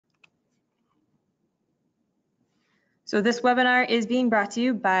So this webinar is being brought to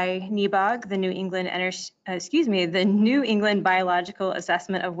you by NEBOG, the New England Biological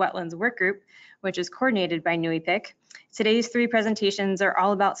Assessment of Wetlands Work Group, which is coordinated by NYPIC. Today's three presentations are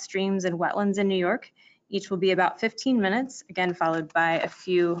all about streams and wetlands in New York. Each will be about 15 minutes, again followed by a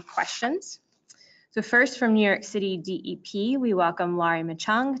few questions. So first, from New York City DEP, we welcome Laurie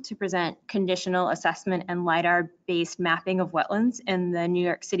Machung to present conditional assessment and LiDAR-based mapping of wetlands in the New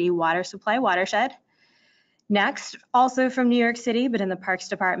York City water supply watershed. Next, also from New York City, but in the Parks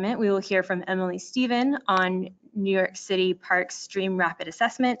Department, we will hear from Stephan on New York City Parks Stream Rapid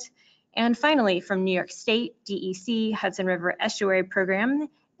Assessment. And finally, from New York State DEC Hudson River Estuary Program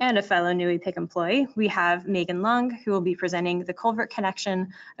and a fellow NYPIC employee, we have Megan Long, who will be presenting the Culvert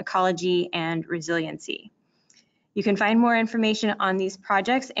Connection, Ecology, and Resiliency. You can find more information on these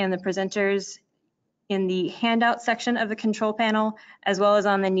projects and the presenters in the handout section of the control panel, as well as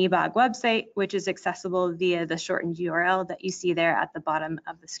on the NEBOG website, which is accessible via the shortened URL that you see there at the bottom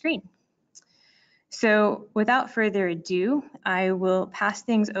of the screen. So without further ado, I will pass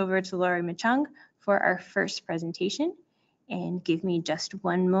things over to Laurie Machung for our first presentation, and give me just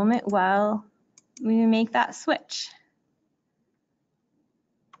one moment while we make that switch.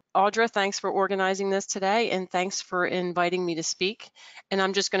 Audra, thanks for organizing this today, and thanks for inviting me to speak. And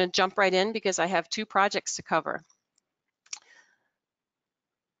I'm just going to jump right in because I have two projects to cover.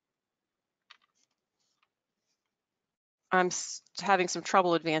 I'm having some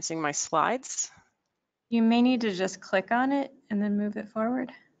trouble advancing my slides. You may need to just click on it and then move it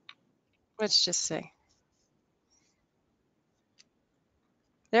forward. Let's just see.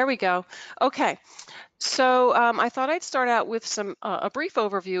 There we go. Okay. So I thought I'd start out with a brief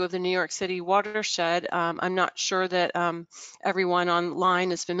overview of the New York City watershed. I'm not sure that everyone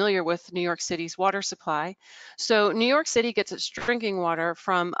online is familiar with New York City's water supply. So New York City gets its drinking water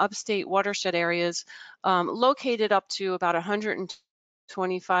from upstate watershed areas located up to about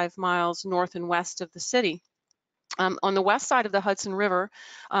 125 miles north and west of the city. On the west side of the Hudson River,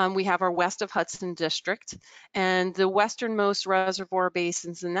 we have our West of Hudson district, and the westernmost reservoir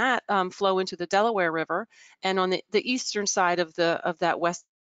basins in that flow into the Delaware River, and on the eastern side of that West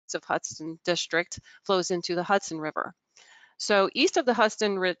of Hudson district flows into the Hudson River. So east of the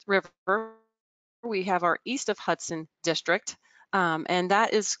Hudson River, we have our East of Hudson district, and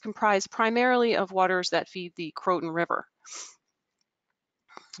that is comprised primarily of waters that feed the Croton River.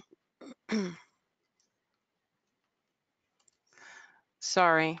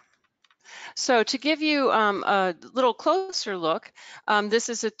 Sorry. So to give you a little closer look, this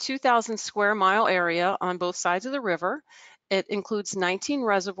is a 2,000 square mile area on both sides of the river. It includes 19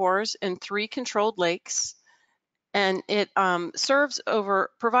 reservoirs and 3 controlled lakes, and it provides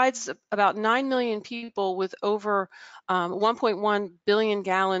about 9 million people with over 1.1 billion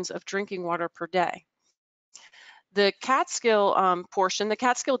gallons of drinking water per day. The Catskill portion, the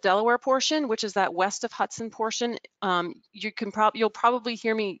Catskill Delaware portion, which is that west of Hudson portion, you'll probably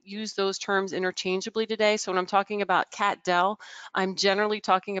hear me use those terms interchangeably today. So when I'm talking about Cat Del, I'm generally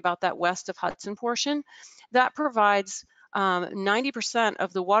talking about that west of Hudson portion. That provides 90%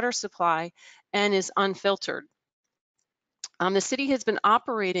 of the water supply and is unfiltered. The city has been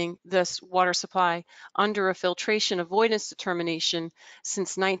operating this water supply under a filtration avoidance determination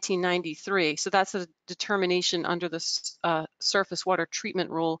since 1993. So that's a determination under the Surface Water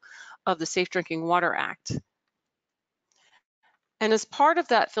Treatment Rule of the Safe Drinking Water Act. And as part of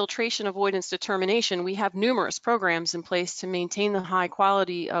that filtration avoidance determination, we have numerous programs in place to maintain the high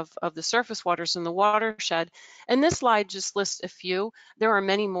quality of the surface waters in the watershed. And this slide just lists a few. There are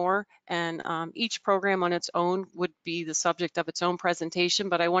many more, and each program on its own would be the subject of its own presentation,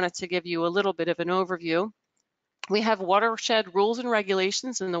 but I wanted to give you a little bit of an overview. We have watershed rules and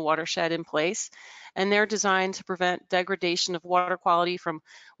regulations in the watershed in place, and they're designed to prevent degradation of water quality from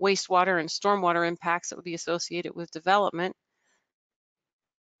wastewater and stormwater impacts that would be associated with development.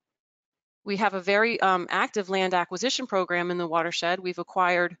 We have a very active land acquisition program in the watershed. We've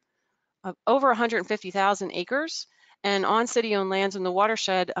acquired over 150,000 acres, and on city-owned lands in the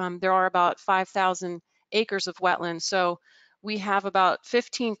watershed, there are about 5,000 acres of wetlands. So we have about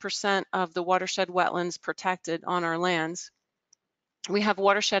 15% of the watershed wetlands protected on our lands. We have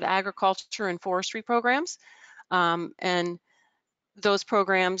watershed agriculture and forestry programs, and those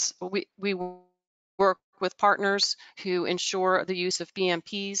programs, we work with partners who ensure the use of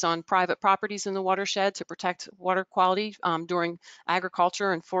BMPs on private properties in the watershed to protect water quality during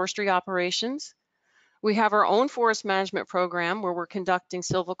agriculture and forestry operations. We have our own forest management program where we're conducting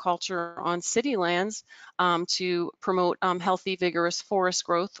silviculture on city lands to promote healthy, vigorous forest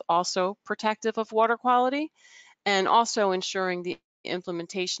growth, also protective of water quality, and also ensuring the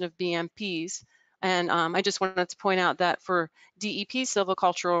implementation of BMPs And I just wanted to point out that for DEP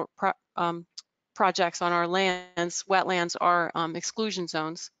silvicultural projects on our lands, wetlands are exclusion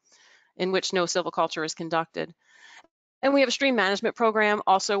zones in which no silviculture is conducted. And we have a stream management program,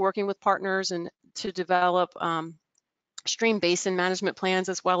 also working with partners and to develop stream basin management plans,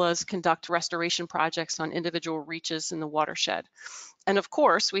 as well as conduct restoration projects on individual reaches in the watershed. And of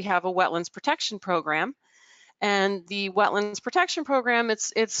course, we have a wetlands protection program. And the wetlands protection program,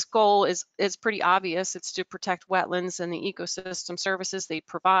 its goal is pretty obvious. It's to protect wetlands and the ecosystem services they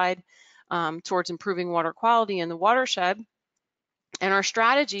provide towards improving water quality in the watershed. And our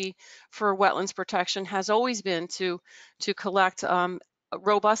strategy for wetlands protection has always been to collect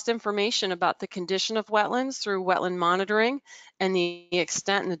robust information about the condition of wetlands through wetland monitoring and the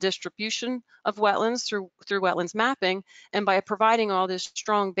extent and the distribution of wetlands through wetlands mapping. And by providing all this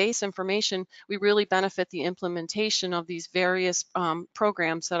strong base information, we really benefit the implementation of these various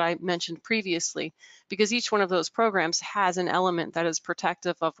programs that I mentioned previously, because each one of those programs has an element that is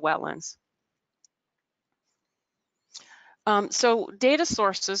protective of wetlands. So data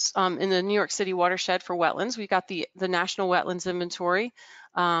sources in the New York City watershed for wetlands, we got the National Wetlands Inventory.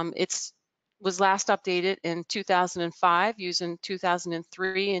 It was last updated in 2005 using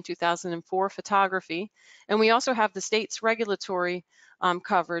 2003 and 2004 photography. And we also have the state's regulatory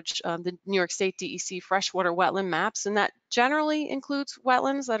coverage, the New York State DEC freshwater wetland maps, and that generally includes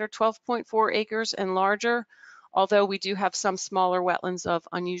wetlands that are 12.4 acres and larger, although we do have some smaller wetlands of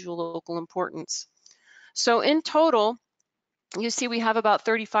unusual local importance. So in total, you see we have about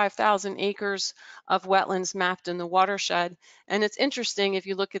 35,000 acres of wetlands mapped in the watershed. And it's interesting, if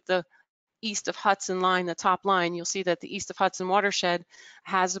you look at the east of Hudson line, the top line, you'll see that the east of Hudson watershed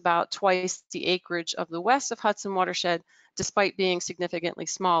has about twice the acreage of the west of Hudson watershed, despite being significantly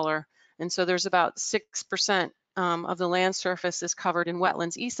smaller. And so there's about 6% of the land surface is covered in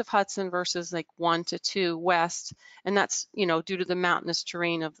wetlands east of Hudson versus like 1 to 2 west. And that's, due to the mountainous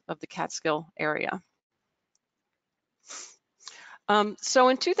terrain of the Catskill area. So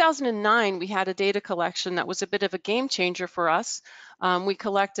in 2009, we had a data collection that was a bit of a game changer for us. We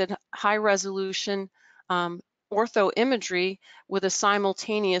collected high resolution ortho imagery with a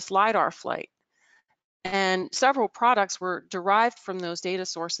simultaneous LiDAR flight. And several products were derived from those data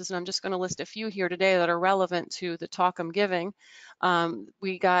sources, and I'm just going to list a few here today that are relevant to the talk I'm giving.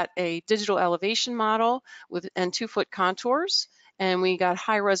 We got a digital elevation model and 2-foot contours, and we got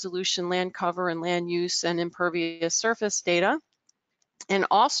high resolution land cover and land use and impervious surface data. And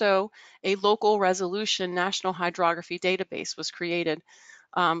also a local resolution national hydrography database was created.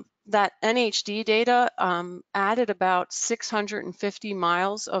 That NHD data added about 650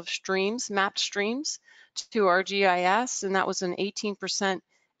 miles of streams, mapped streams, to our GIS, and that was an 18%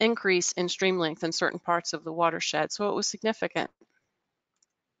 increase in stream length in certain parts of the watershed, so it was significant.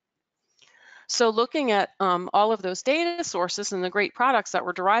 So looking at all of those data sources and the great products that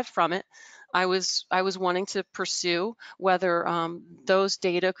were derived from it, I was wanting to pursue whether those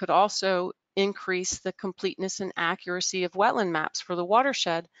data could also increase the completeness and accuracy of wetland maps for the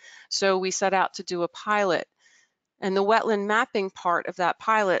watershed. So we set out to do a pilot. And the wetland mapping part of that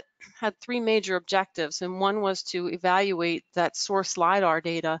pilot had 3 major objectives. And one was to evaluate that source LiDAR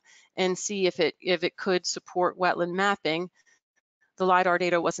data and see if it could support wetland mapping. The LiDAR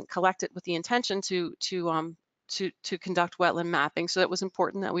data wasn't collected with the intention to conduct wetland mapping, so it was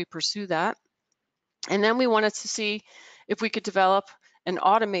important that we pursue that. And then we wanted to see if we could develop an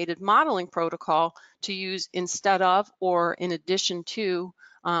automated modeling protocol to use instead of or in addition to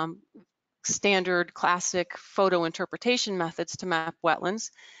standard classic photo interpretation methods to map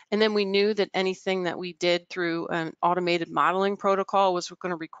wetlands. And then we knew that anything that we did through an automated modeling protocol was going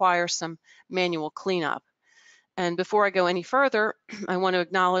to require some manual cleanup. And before I go any further, I want to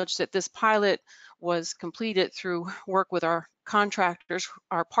acknowledge that this pilot was completed through work with our contractors,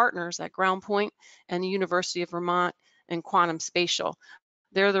 our partners at Ground Point and the University of Vermont and Quantum Spatial.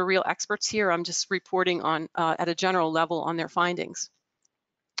 They're the real experts here. I'm just reporting on at a general level on their findings.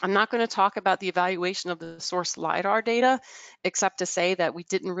 I'm not going to talk about the evaluation of the source LiDAR data, except to say that we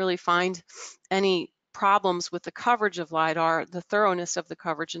didn't really find any problems with the coverage of LiDAR, the thoroughness of the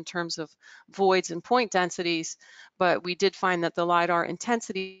coverage in terms of voids and point densities, but we did find that the LiDAR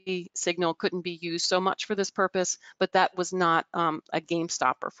intensity signal couldn't be used so much for this purpose, but that was not a game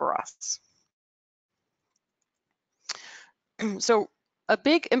stopper for us. So a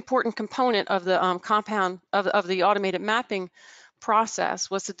big important component of the compound of the automated mapping process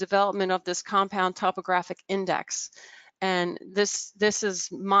was the development of this compound topographic index. And this is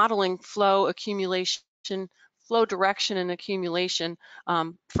modeling flow accumulation, flow direction and accumulation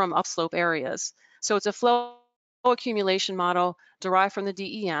from upslope areas. So it's a flow accumulation model derived from the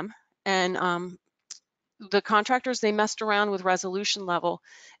DEM. And the contractors, they messed around with resolution level,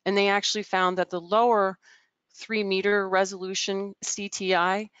 and they actually found that the lower 3-meter resolution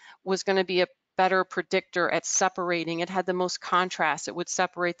CTI was going to be a better predictor at separating. It had the most contrast. It would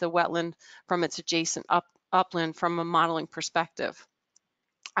separate the wetland from its adjacent upland from a modeling perspective.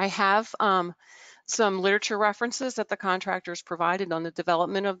 I have some literature references that the contractors provided on the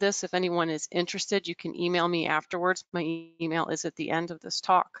development of this. If anyone is interested, you can email me afterwards. My email is at the end of this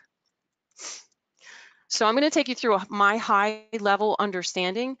talk. So I'm going to take you through my high-level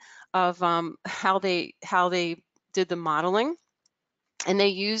understanding of how they did the modeling. And they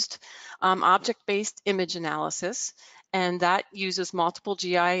used object-based image analysis, and that uses multiple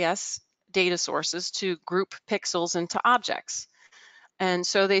GIS data sources to group pixels into objects. And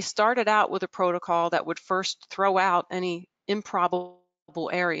so they started out with a protocol that would first throw out any improbable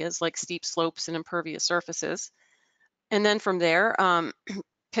areas like steep slopes and impervious surfaces. And then from there,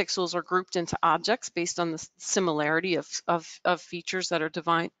 pixels are grouped into objects based on the similarity of features that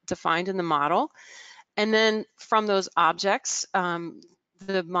are defined in the model. And then from those objects,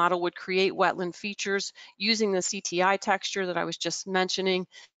 the model would create wetland features using the CTI texture that I was just mentioning,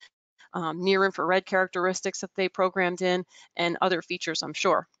 near infrared characteristics that they programmed in, and other features, I'm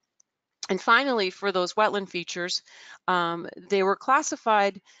sure. And finally, for those wetland features, they were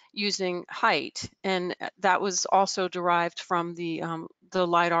classified using height, and that was also derived from the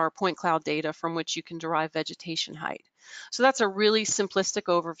LiDAR point cloud data from which you can derive vegetation height. So that's a really simplistic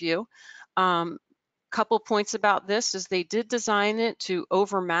overview. Couple points about this is they did design it to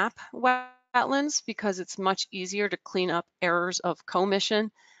overmap wetlands because it's much easier to clean up errors of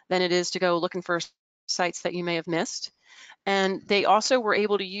commission than it is to go looking for sites that you may have missed. And they also were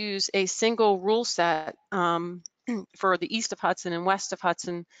able to use a single rule set for the east of Hudson and west of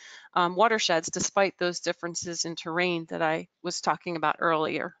Hudson watersheds, despite those differences in terrain that I was talking about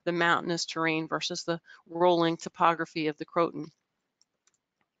earlier, the mountainous terrain versus the rolling topography of the Croton.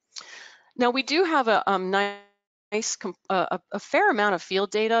 Now, we do have a fair amount of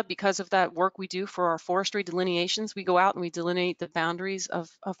field data because of that work we do for our forestry delineations. We go out and we delineate the boundaries of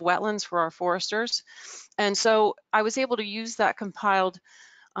wetlands for our foresters. And so I was able to use that compiled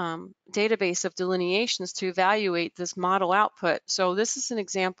database of delineations to evaluate this model output. So this is an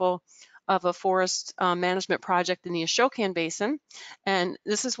example of a forest management project in the Ashokan Basin. And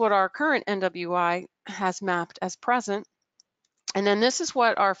this is what our current NWI has mapped as present. And then this is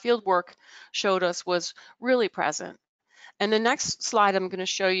what our field work showed us was really present. And the next slide I'm going to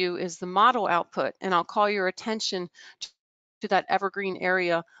show you is the model output, and I'll call your attention to that evergreen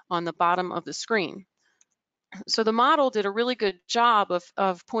area on the bottom of the screen. So the model did a really good job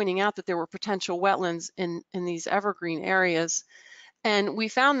of pointing out that there were potential wetlands in these evergreen areas. And we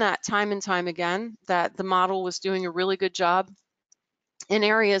found that time and time again, that the model was doing a really good job in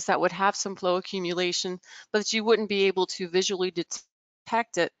areas that would have some flow accumulation, but that you wouldn't be able to visually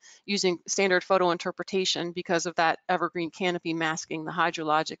detect it using standard photo interpretation because of that evergreen canopy masking the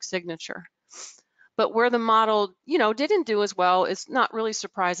hydrologic signature. But where the model, didn't do as well, it's not really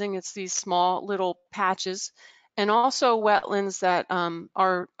surprising. It's these small little patches, and also wetlands that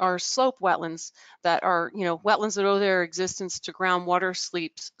are slope wetlands that are, wetlands that owe their existence to groundwater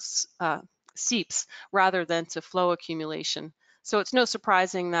seeps rather than to flow accumulation. So it's no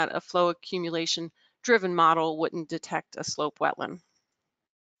surprising that a flow accumulation driven model wouldn't detect a slope wetland.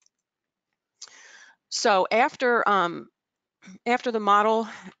 So after the model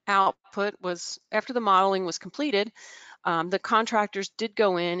output after the modeling was completed, the contractors did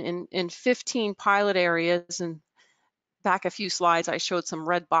go in 15 pilot areas, and back a few slides I showed some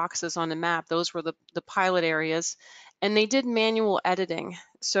red boxes on the map. Those were the pilot areas, and they did manual editing.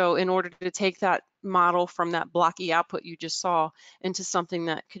 So in order to take that model from that blocky output you just saw into something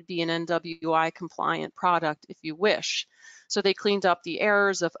that could be an NWI compliant product if you wish. So they cleaned up the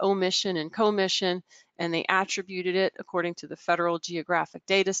errors of omission and commission, and they attributed it according to the Federal Geographic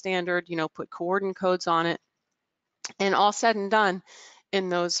Data Standard, put coordinate codes on it. And all said and done, in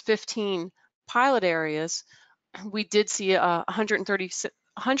those 15 pilot areas, we did see a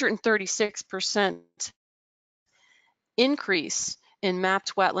 136% increase in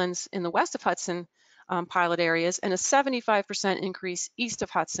mapped wetlands in the west of Hudson pilot areas, and a 75% increase east of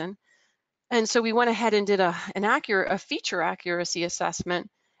Hudson. And so we went ahead and did a feature accuracy assessment,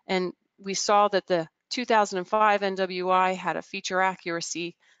 and we saw that the 2005 NWI had a feature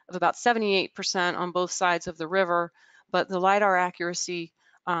accuracy of about 78% on both sides of the river, but the LiDAR accuracy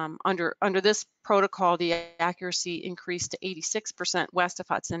under this protocol, the accuracy increased to 86% west of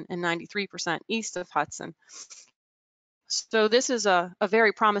Hudson and 93% east of Hudson. So this is a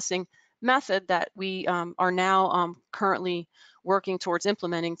very promising method that we are now currently working towards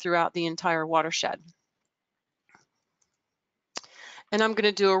implementing throughout the entire watershed. And I'm going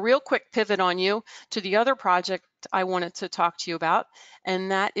to do a real quick pivot on you to the other project I wanted to talk to you about,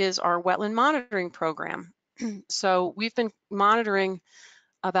 and that is our wetland monitoring program. So we've been monitoring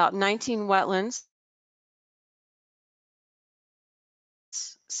about 19 wetlands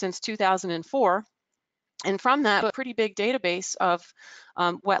since 2004. And from that, a pretty big database of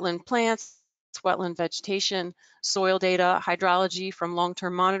wetland plants, wetland vegetation, soil data, hydrology from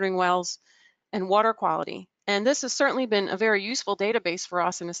long-term monitoring wells, and water quality. And this has certainly been a very useful database for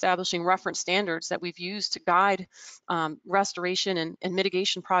us in establishing reference standards that we've used to guide restoration and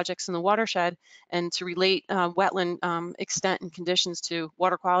mitigation projects in the watershed, and to relate wetland extent and conditions to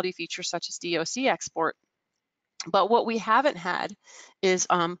water quality features such as DOC export. But what we haven't had is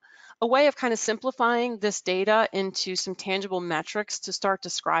a way of kind of simplifying this data into some tangible metrics to start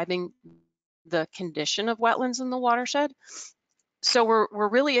describing the condition of wetlands in the watershed. So we're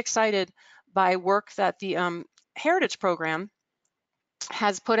really excited by work that the Heritage Program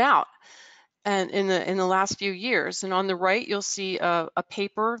has put out and in the last few years. And on the right, you'll see a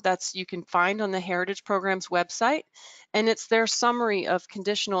paper that's you can find on the Heritage Program's website, and it's their summary of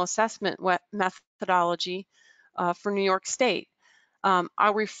conditional assessment methodology for New York State.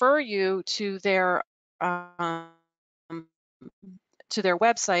 I'll refer you to their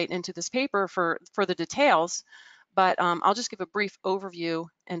website and to this paper for the details, but I'll just give a brief overview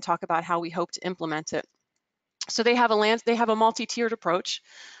and talk about how we hope to implement it. So they have a multi-tiered approach,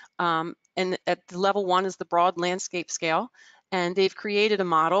 and at the level 1 is the broad landscape scale, and they've created a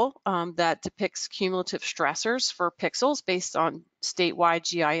model that depicts cumulative stressors for pixels based on statewide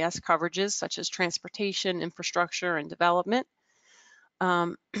GIS coverages such as transportation, infrastructure, and development.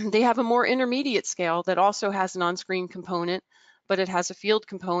 They have a more intermediate scale that also has an on-screen component, but it has a field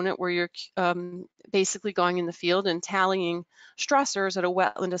component where you're basically going in the field and tallying stressors at a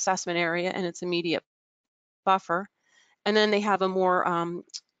wetland assessment area and its immediate buffer. And then they have a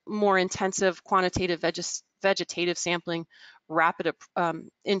more intensive quantitative vegetative sampling, rapid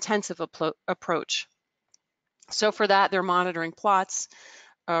intensive approach. So for that, they're monitoring plots,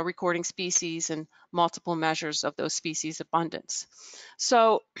 recording species, and multiple measures of those species abundance.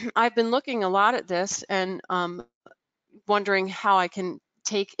 So I've been looking a lot at this and wondering how I can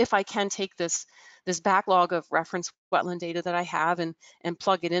take, if I can take this backlog of reference wetland data that I have and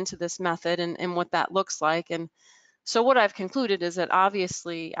plug it into this method and what that looks like. And so what I've concluded is that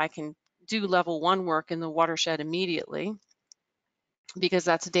obviously I can do level 1 work in the watershed immediately, because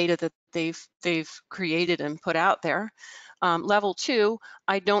that's data that they've created and put out there. Level 2,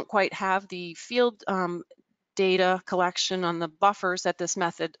 I don't quite have the field data collection on the buffers that this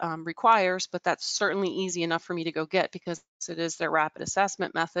method requires, but that's certainly easy enough for me to go get because it is their rapid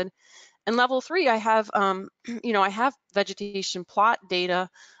assessment method. And level 3, I have, I have vegetation plot data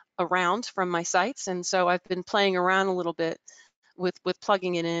around from my sites, and so I've been playing around a little bit with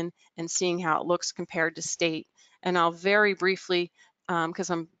plugging it in and seeing how it looks compared to state. And I'll very briefly, because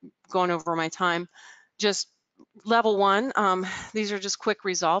I'm going over my time, just level 1, these are just quick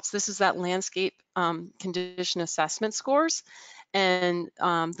results. This is that landscape condition assessment scores, and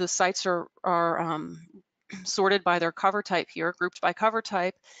the sites are sorted by their cover type here, grouped by cover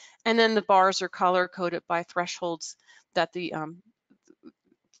type, and then the bars are color coded by thresholds that the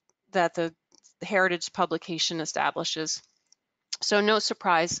Heritage publication establishes. So no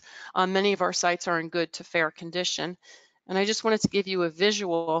surprise, many of our sites are in good to fair condition. And I just wanted to give you a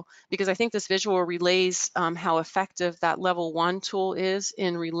visual because I think this visual relays how effective that level 1 tool is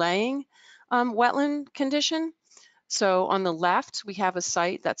in relaying wetland condition. So on the left, we have a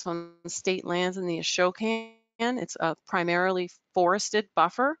site that's on state lands in the Ashokan. It's a primarily forested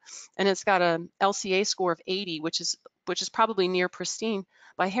buffer, and it's got a LCA score of 80, which is probably near pristine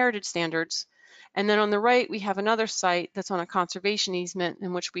by heritage standards. And then on the right, we have another site that's on a conservation easement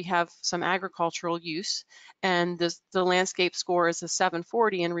in which we have some agricultural use, and the landscape score is a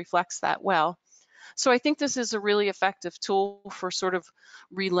 740 and reflects that well. So I think this is a really effective tool for sort of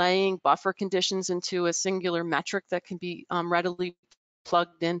relaying buffer conditions into a singular metric that can be readily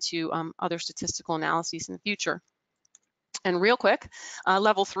plugged into other statistical analyses in the future. And real quick,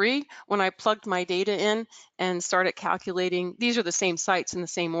 level 3, when I plugged my data in and started calculating, these are the same sites in the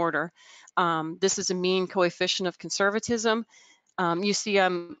same order. This is a mean coefficient of conservatism. You see,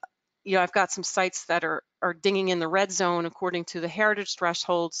 I've got some sites that are dinging in the red zone according to the heritage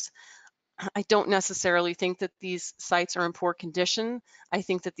thresholds. I don't necessarily think that these sites are in poor condition. I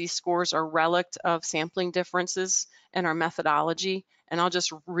think that these scores are relict of sampling differences in our methodology. And I'll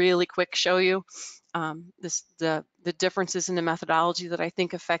just really quick show you the differences in the methodology that I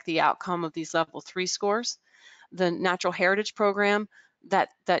think affect the outcome of these level 3 scores. The Natural Heritage Program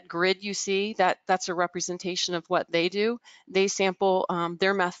that grid you see, that's a representation of what they do. They sample,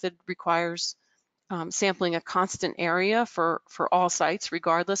 their method requires sampling a constant area for all sites,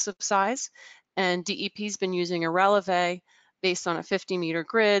 regardless of size. And DEP's been using a releve based on a 50-meter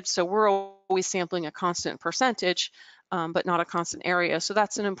grid, so we're always sampling a constant percentage, but not a constant area. So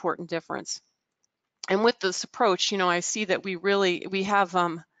that's an important difference. And with this approach, I see that we have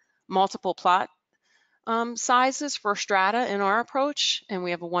multiple plot sizes for strata in our approach, and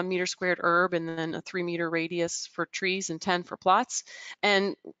we have a 1 meter squared herb and then a 3-meter radius for trees and 10 for plots.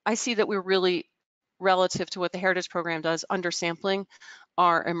 And I see that we're really, relative to what the Heritage Program does, undersampling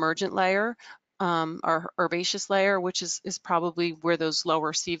our emergent layer, our herbaceous layer, which is probably where those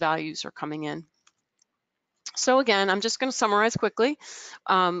lower C values are coming in. So again, I'm just going to summarize quickly.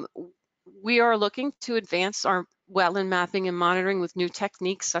 We are looking to advance our wetland mapping and monitoring with new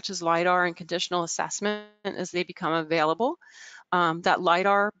techniques such as LiDAR and conditional assessment as they become available. That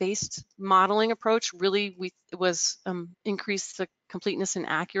LiDAR-based modeling approach really increased the completeness and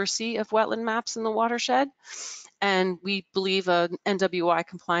accuracy of wetland maps in the watershed. And we believe an NWI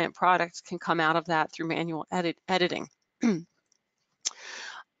compliant product can come out of that through manual editing.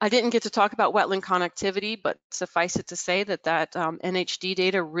 I didn't get to talk about wetland connectivity, but suffice it to say that NHD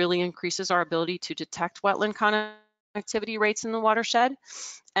data really increases our ability to detect wetland connectivity rates in the watershed.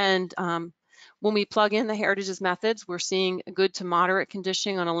 And when we plug in the Heritage's methods, we're seeing a good to moderate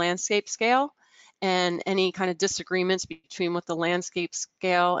conditioning on a landscape scale. And any kind of disagreements between what the landscape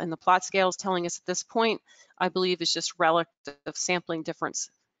scale and the plot scale is telling us at this point, I believe is just relative sampling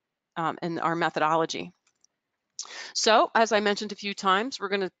difference in our methodology. So as I mentioned a few times, we're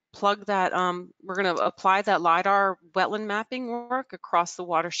going to plug that, we're going to apply that LiDAR wetland mapping work across the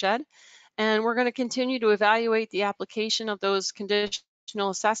watershed. And we're going to continue to evaluate the application of those conditional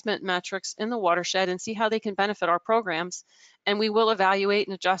assessment metrics in the watershed and see how they can benefit our programs. And we will evaluate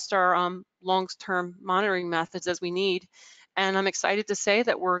and adjust our long-term monitoring methods as we need. And I'm excited to say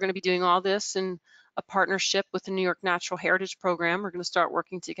that we're going to be doing all this in a partnership with the New York Natural Heritage Program. We're going to start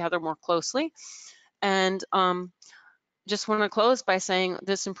working together more closely. And just want to close by saying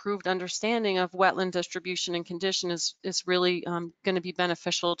this improved understanding of wetland distribution and condition is really going to be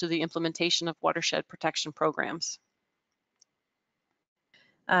beneficial to the implementation of watershed protection programs.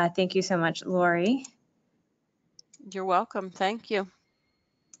 Thank you so much, Laurie. You're welcome. Thank you.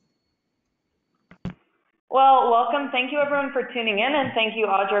 Well, welcome. Thank you, everyone, for tuning in, and thank you,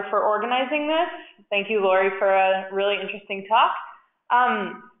 Audra, for organizing this. Thank you, Laurie, for a really interesting talk.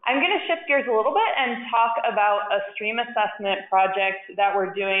 I'm going to shift gears a little bit and talk about a stream assessment project that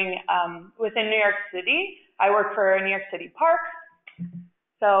we're doing within New York City. I work for New York City Parks.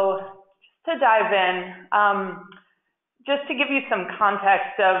 So just to dive in, just to give you some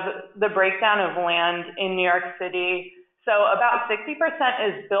context of the breakdown of land in New York City. So about 60%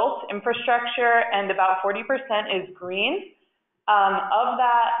 is built infrastructure and about 40% is green. Of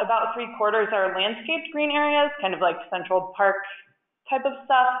that, about 3/4 are landscaped green areas, kind of like Central Park type of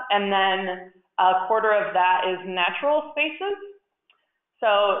stuff, and then 1/4 of that is natural spaces.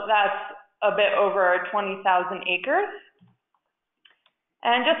 So that's a bit over 20,000 acres.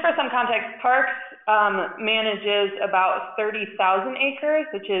 And just for some context, Parks manages about 30,000 acres,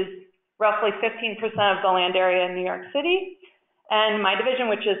 which is roughly 15% of the land area in New York City. And my division,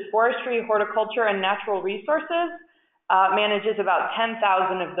 which is forestry, horticulture, and natural resources, manages about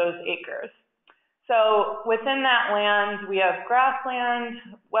 10,000 of those acres. So within that land, we have grassland,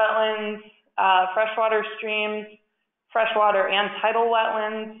 wetlands, freshwater streams, freshwater and tidal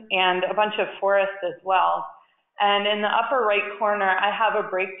wetlands, and a bunch of forests as well. And in the upper right corner, I have a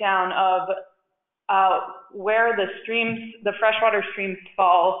breakdown of where the freshwater streams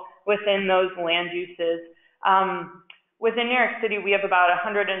fall within those land uses. Within New York City, we have about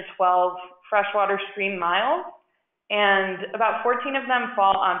 112 freshwater stream miles, and about 14 of them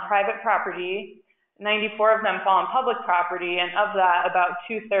fall on private property. 94 of them fall on public property, and of that, about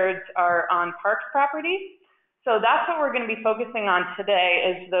 2/3 are on Parks property. So that's what we're going to be focusing on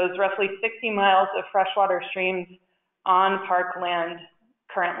today, is those roughly 60 miles of freshwater streams on park land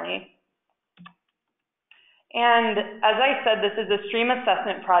currently. And as I said, this is a stream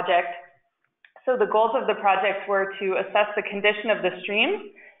assessment project. So the goals of the project were to assess the condition of the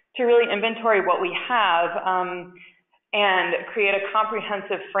streams, to really inventory what we have, and create a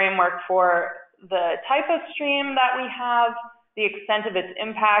comprehensive framework for the type of stream that we have, the extent of its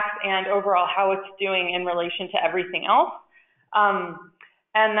impacts, and overall how it's doing in relation to everything else.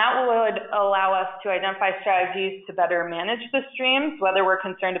 And that would allow us to identify strategies to better manage the streams, whether we're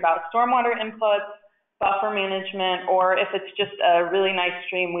concerned about stormwater inputs, buffer management, or if it's just a really nice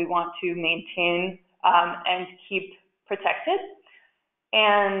stream we want to maintain and keep protected.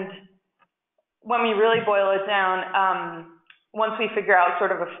 And when we really boil it down, once we figure out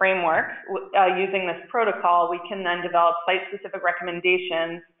sort of a framework using this protocol, we can then develop site-specific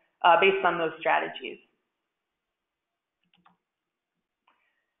recommendations based on those strategies.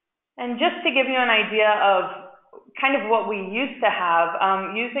 And just to give you an idea of kind of what we used to have,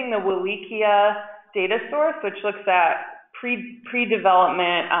 using the Wallachia data source, which looks at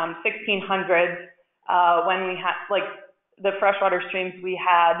pre-development 1600s, when we had, like, the freshwater streams we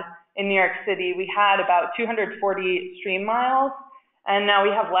had in New York City, we had about 240 stream miles, and now we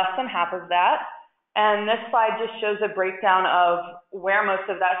have less than half of that. And this slide just shows a breakdown of where most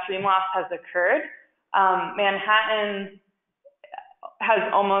of that stream loss has occurred. Manhattan has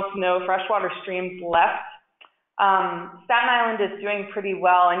almost no freshwater streams left. Staten Island is doing pretty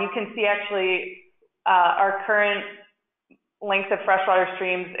well, and you can see actually our current length of freshwater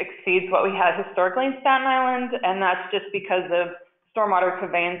streams exceeds what we had historically in Staten Island, and that's just because of stormwater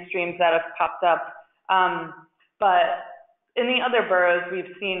conveyance streams that have popped up. But in the other boroughs,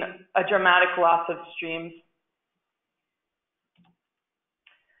 we've seen a dramatic loss of streams.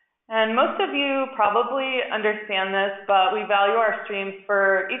 And most of you probably understand this, but we value our streams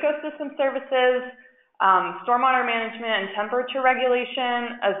for ecosystem services, stormwater management and temperature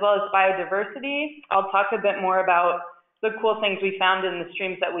regulation, as well as biodiversity. I'll talk a bit more about the cool things we found in the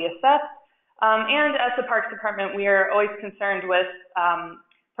streams that we assessed. And as the Parks Department, we are always concerned with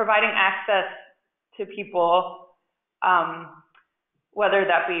providing access to people, whether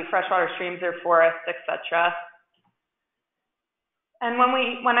that be freshwater streams or forests, etc. And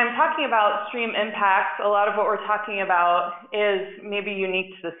when I'm talking about stream impacts, a lot of what we're talking about is maybe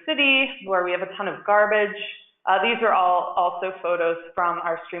unique to the city, where we have a ton of garbage. These are all also photos from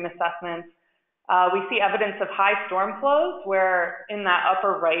our stream assessments. We see evidence of high storm flows, where in that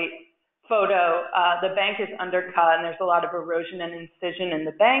upper right photo, the bank is undercut and there's a lot of erosion and incision in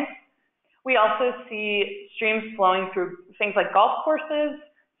the bank. We also see streams flowing through things like golf courses,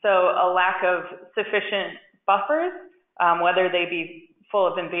 so a lack of sufficient buffers, whether they be full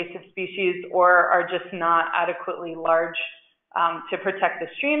of invasive species or are just not adequately large to protect the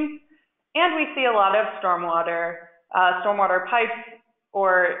streams. And we see a lot of stormwater pipes,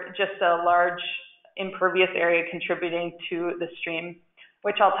 or just a large impervious area contributing to the stream,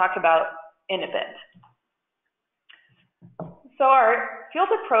 which I'll talk about in a bit. So our field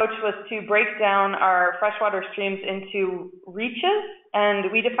approach was to break down our freshwater streams into reaches,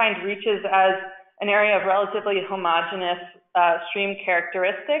 and we defined reaches as an area of relatively homogeneous stream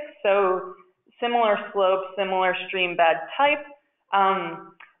characteristics, so similar slope, similar stream bed type,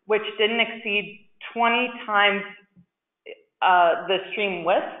 which didn't exceed 20 times the stream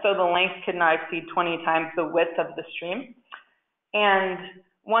width, so the length could not exceed 20 times the width of the stream. And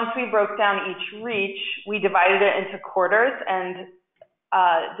once we broke down each reach, we divided it into quarters and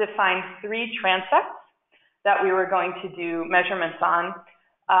defined 3 transects that we were going to do measurements on.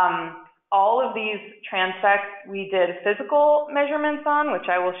 All of these transects we did physical measurements on, which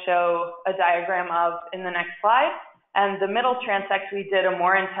I will show a diagram of in the next slide. And the middle transect, we did a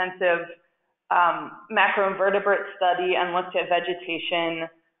more intensive macroinvertebrate study and looked at vegetation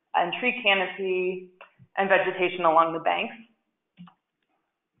and tree canopy and vegetation along the banks.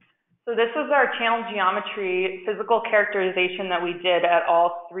 So this is our channel geometry physical characterization that we did at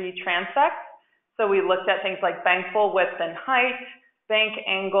all 3 transects. So we looked at things like bank full width and height, bank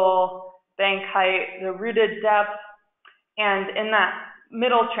angle, bank height, the rooted depth, and in that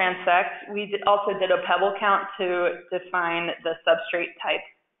middle transect, we also did a pebble count to define the substrate type.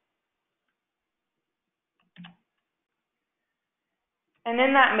 And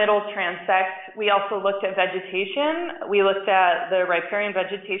in that middle transect, we also looked at vegetation. We looked at the riparian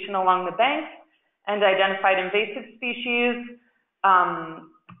vegetation along the banks and identified invasive species.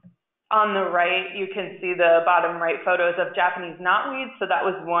 On the right, you can see the bottom right photos of Japanese knotweed, so that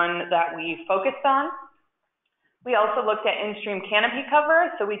was one that we focused on. We also looked at in-stream canopy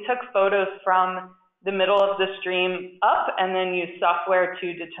cover, so we took photos from the middle of the stream up and then used software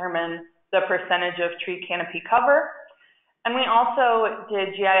to determine the percentage of tree canopy cover. And we also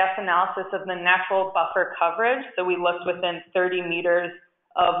did GIS analysis of the natural buffer coverage. So we looked within 30 meters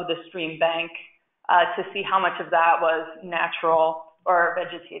of the stream bank to see how much of that was natural or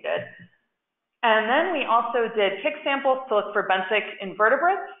vegetated. And then we also did kick samples to look for benthic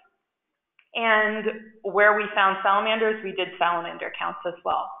invertebrates. And where we found salamanders, we did salamander counts as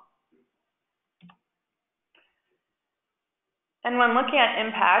well. And when looking at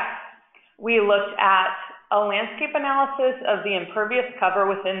impacts, we looked at a landscape analysis of the impervious cover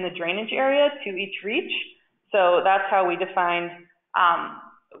within the drainage area to each reach. So that's how we defined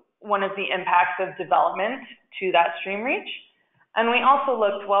one of the impacts of development to that stream reach. And we also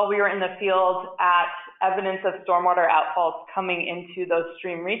looked while we were in the field at evidence of stormwater outfalls coming into those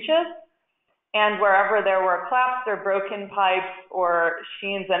stream reaches. And wherever there were collapsed or broken pipes or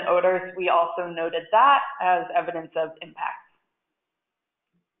sheens and odors, we also noted that as evidence of impact.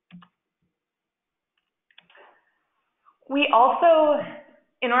 We also,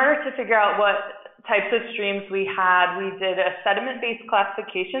 in order to figure out what types of streams we had, we did a sediment-based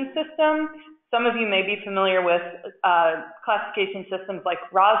classification system. Some of you may be familiar with classification systems like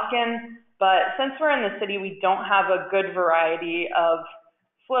Roskin, but since we're in the city, we don't have a good variety of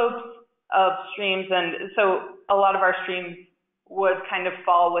slopes of streams, and so a lot of our streams would kind of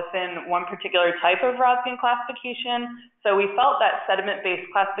fall within one particular type of Roskin classification. So we felt that sediment-based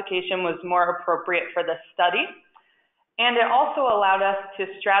classification was more appropriate for this study. And it also allowed us to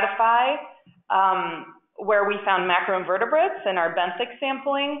stratify where we found macroinvertebrates in our benthic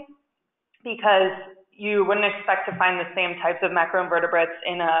sampling, because you wouldn't expect to find the same types of macroinvertebrates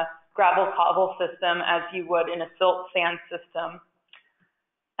in a gravel cobble system as you would in a silt sand system.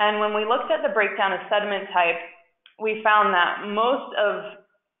 And when we looked at the breakdown of sediment type, we found that most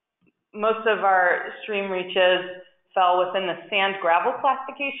of our stream reaches fell within the sand gravel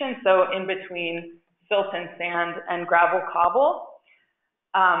classification, so in between silt and sand and gravel cobble.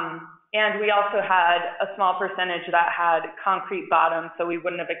 And we also had a small percentage that had concrete bottom, so we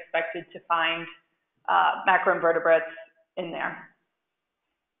wouldn't have expected to find macroinvertebrates in there.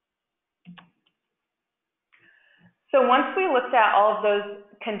 So once we looked at all of those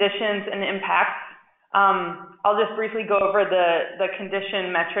conditions and impacts, I'll just briefly go over the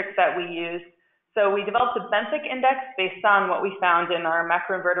condition metrics that we used. So we developed a benthic index based on what we found in our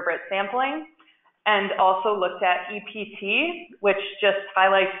macroinvertebrate sampling, and also looked at EPT, which just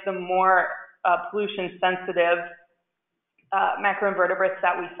highlights the more pollution-sensitive macroinvertebrates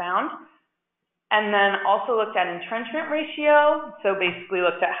that we found. And then also looked at entrenchment ratio, so basically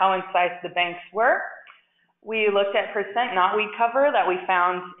looked at how incised the banks were. We looked at percent knotweed cover that we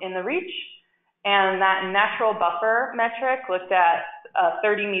found in the reach, and that natural buffer metric looked at a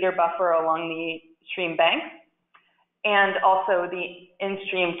 30-meter buffer along the stream banks, and also the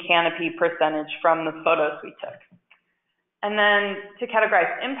in-stream canopy percentage from the photos we took. And then to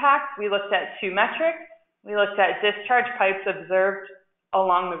categorize impacts, we looked at two metrics. We looked at discharge pipes observed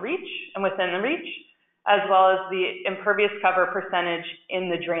along the reach and within the reach, as well as the impervious cover percentage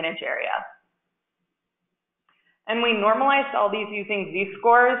in the drainage area. And we normalized all these using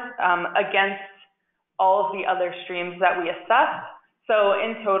z-scores against all of the other streams that we assessed. So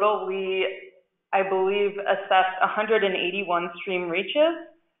in total, we, I believe, assessed 181 stream reaches,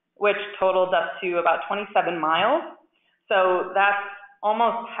 which totaled up to about 27 miles. So that's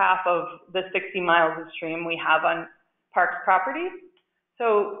almost half of the 60 miles of stream we have on Parks property.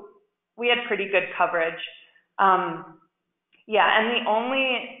 So we had pretty good coverage. Yeah, and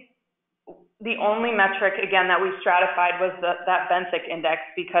the only metric, again, that we stratified was that benthic index,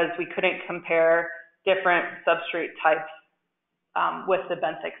 because we couldn't compare different substrate types with the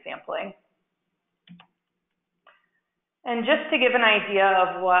benthic sampling. And just to give an idea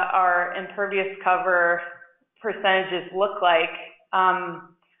of what our impervious cover percentages look like,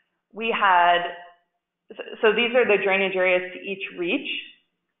 we had, so these are the drainage areas to each reach,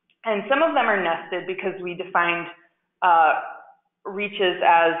 and some of them are nested because we defined reaches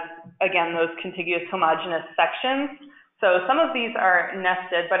as, again, those contiguous homogeneous sections. So some of these are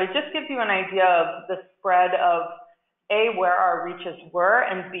nested, but it just gives you an idea of the spread of A, where our reaches were,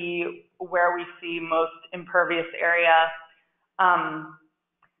 and B, where we see most impervious area.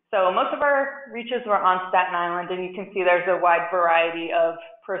 So most of our reaches were on Staten Island, and you can see there's a wide variety of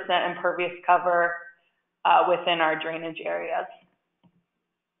percent impervious cover within our drainage areas.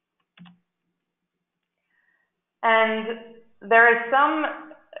 And there is some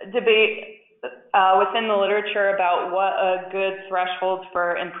debate within the literature about what a good threshold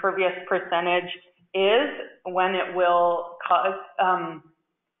for impervious percentage is when it will cause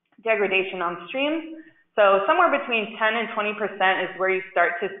degradation on streams. So somewhere between 10 and 20% is where you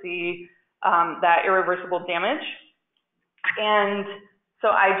start to see that irreversible damage. And so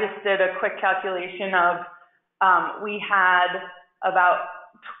I just did a quick calculation of, we had about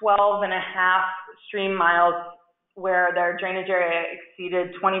 12 and a half stream miles where their drainage area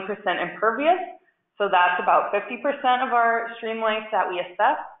exceeded 20% impervious. So that's about 50% of our stream length that we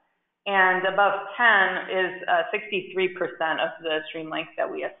assessed. And above 10 is 63% of the stream length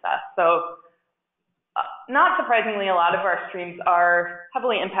that we assessed. So not surprisingly, a lot of our streams are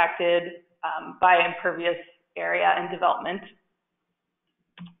heavily impacted by impervious area and development.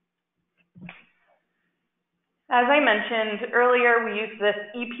 As I mentioned earlier, we use this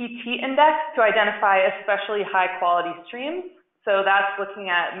EPT index to identify especially high quality streams. So that's looking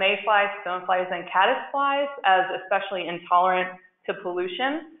at mayflies, stoneflies, and caddisflies as especially intolerant to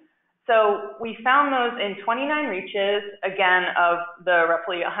pollution. So we found those in 29 reaches, again, of the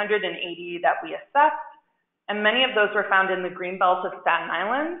roughly 180 that we assessed, and many of those were found in the greenbelt of Staten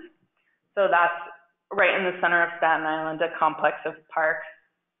Island. So that's right in the center of Staten Island, a complex of parks.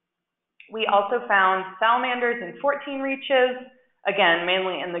 We also found salamanders in 14 reaches, again,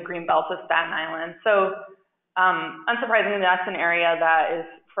 mainly in the greenbelt of Staten Island. So unsurprisingly, that's an area that is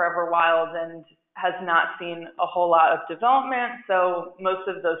forever wild and has not seen a whole lot of development. So most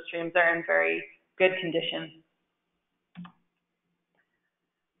of those streams are in very good condition.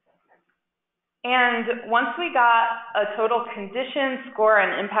 And once we got a total condition score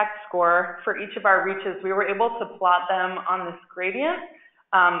and impact score for each of our reaches, we were able to plot them on this gradient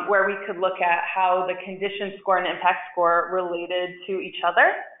where we could look at how the condition score and impact score related to each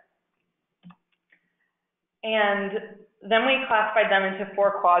other. And then we classified them into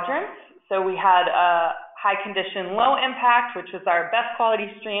 4 quadrants. So we had a high condition, low impact, which was our best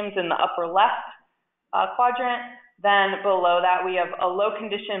quality streams in the upper left quadrant. Then below that, we have a low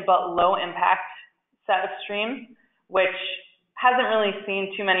condition but low impact set of streams, which hasn't really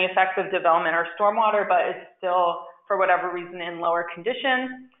seen too many effects of development or stormwater, but is still, for whatever reason, in lower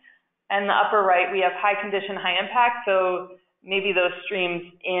condition. And the upper right, we have high condition, high impact. So maybe those streams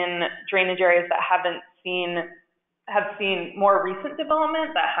in drainage areas that have seen more recent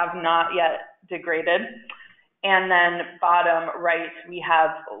development that have not yet degraded. And then bottom right, we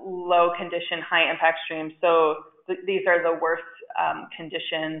have low condition, high impact streams. So these are the worst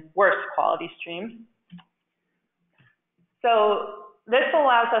condition, worst quality streams. So this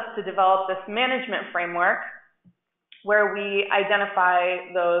allows us to develop this management framework where we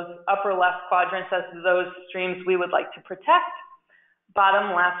identify those upper left quadrants as those streams we would like to protect.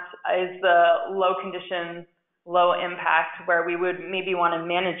 Bottom left is the low condition, low impact, where we would maybe want to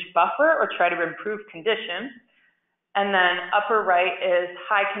manage buffer or try to improve condition. And then upper right is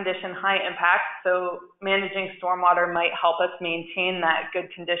high condition, high impact. So managing stormwater might help us maintain that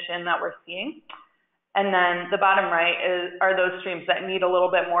good condition that we're seeing. And then the bottom right are those streams that need a little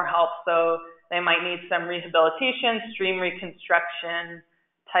bit more help. So they might need some rehabilitation, stream reconstruction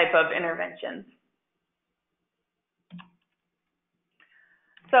type of interventions.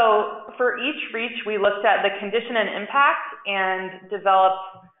 So for each reach, we looked at the condition and impact and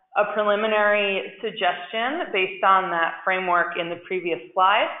developed a preliminary suggestion based on that framework in the previous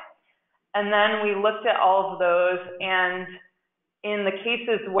slide. And then we looked at all of those, and in the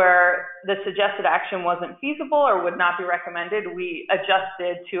cases where the suggested action wasn't feasible or would not be recommended, we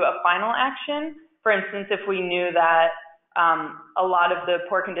adjusted to a final action. For instance, if we knew that a lot of the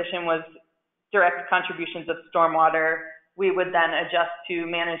poor condition was direct contributions of stormwater, we would then adjust to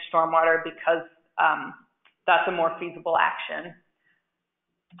manage stormwater because that's a more feasible action.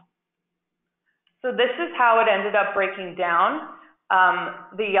 So this is how it ended up breaking down.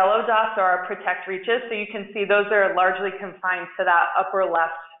 The yellow dots are our protect reaches. So you can see those are largely confined to that upper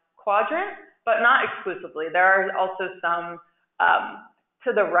left quadrant, but not exclusively. There are also some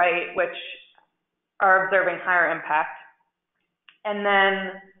to the right, which are observing higher impact. And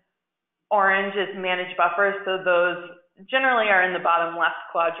then orange is managed buffers. So those generally are in the bottom left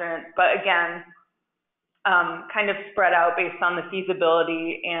quadrant, but again, kind of spread out based on the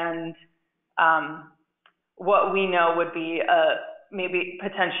feasibility and what we know would be a maybe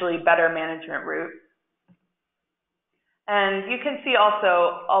potentially better management route. And you can see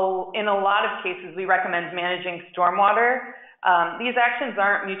also in a lot of cases, we recommend managing stormwater. These actions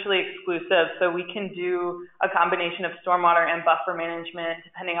aren't mutually exclusive, so we can do a combination of stormwater and buffer management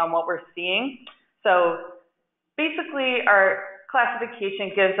depending on what we're seeing. So basically, our classification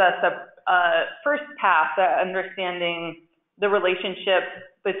gives us a first pass at understanding the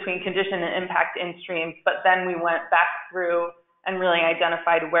relationship between condition and impact in streams, but then we went back through and really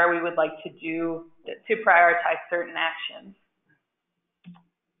identified where we would like to prioritize certain actions.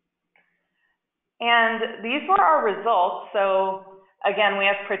 And these were our results. So again, we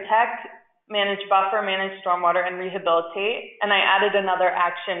have protect, manage buffer, manage stormwater, and rehabilitate. And I added another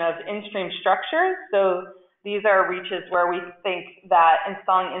action of in-stream structures. So these are reaches where we think that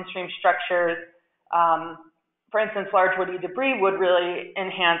installing in-stream structures, for instance, large woody debris would really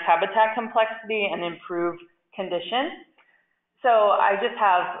enhance habitat complexity and improve condition. So I just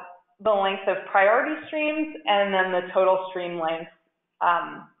have the length of priority streams and then the total stream length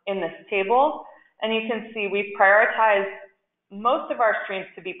in this table. And you can see we've prioritized most of our streams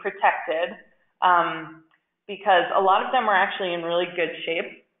to be protected because a lot of them are actually in really good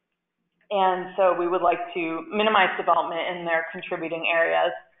shape. And so we would like to minimize development in their contributing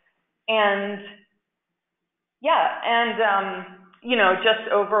areas. And Yeah, and you know, just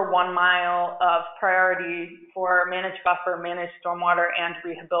over 1 mile of priority for manage buffer, manage stormwater, and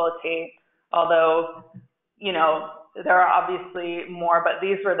rehabilitate. Although, you know, there are obviously more, but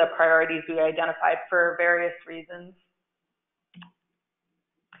these were the priorities we identified for various reasons.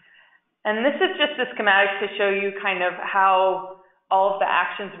 And this is just a schematic to show you kind of how all of the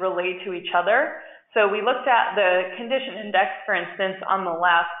actions relate to each other. So we looked at the condition index, for instance, on the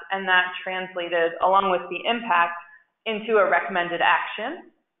left, and that translated along with the impact into a recommended action.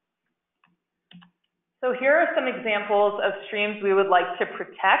 So here are some examples of streams we would like to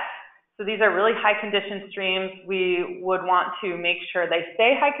protect. So these are really high condition streams. We would want to make sure they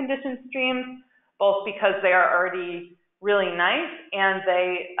stay high condition streams, both because they are already really nice and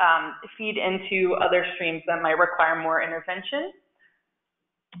they feed into other streams that might require more intervention.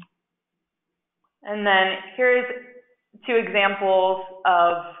 And then here's 2 examples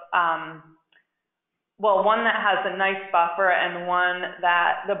of, well, one that has a nice buffer and one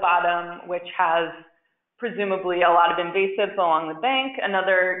that the bottom, which has presumably a lot of invasives along the bank.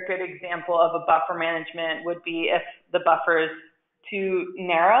 Another good example of a buffer management would be if the buffer is too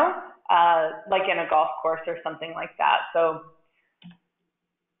narrow, like in a golf course or something like that. So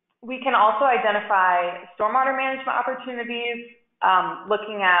we can also identify stormwater management opportunities,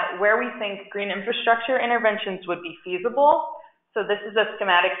 looking at where we think green infrastructure interventions would be feasible. So this is a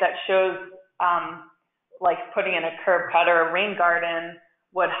schematic that shows like putting in a curb cut or a rain garden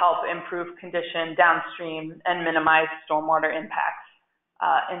would help improve condition downstream and minimize stormwater impacts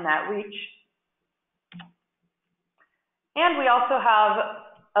in that reach. And we also have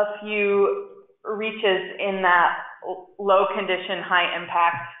a few reaches in that low condition, high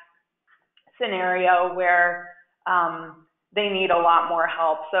impact scenario where they need a lot more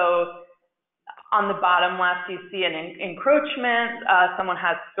help. So on the bottom left, you see an encroachment. Someone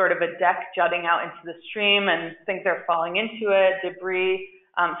has sort of a deck jutting out into the stream and things are falling into it, debris.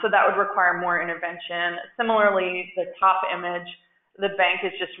 So that would require more intervention. Similarly, the top image, the bank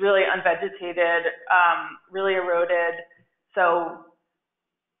is just really unvegetated, really eroded. So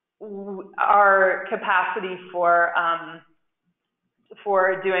our capacity for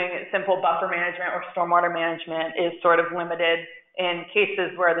doing simple buffer management or stormwater management is sort of limited in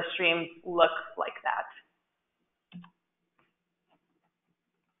cases where the streams look like that.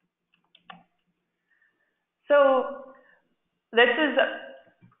 So this is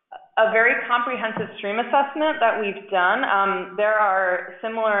a very comprehensive stream assessment that we've done. There are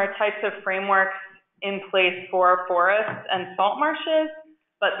similar types of frameworks in place for forests and salt marshes,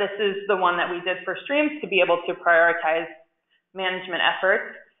 but this is the one that we did for streams to be able to prioritize management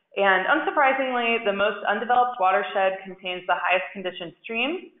efforts. And unsurprisingly, the most undeveloped watershed contains the highest condition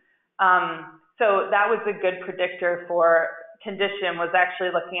streams. So that was a good predictor for condition, was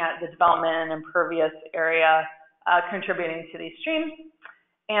actually looking at the development and impervious area contributing to these streams.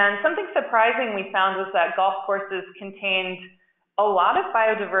 And something surprising we found was that golf courses contained a lot of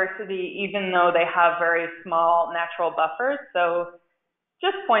biodiversity, even though they have very small natural buffers. So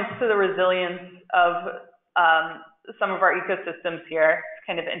just points to the resilience of some of our ecosystems here. It's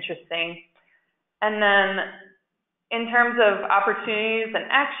kind of interesting. And then in terms of opportunities and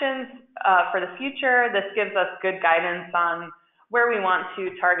actions for the future, this gives us good guidance on where we want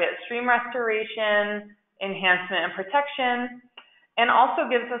to target stream restoration, enhancement, and protection, and also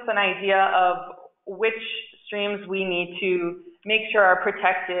gives us an idea of which streams we need to make sure are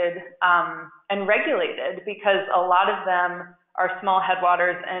protected and regulated, because a lot of them are small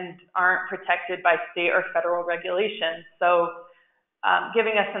headwaters and aren't protected by state or federal regulations. So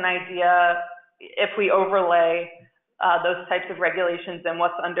giving us an idea, if we overlay those types of regulations and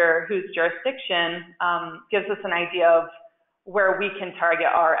what's under whose jurisdiction, gives us an idea of where we can target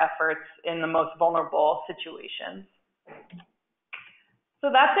our efforts in the most vulnerable situations. So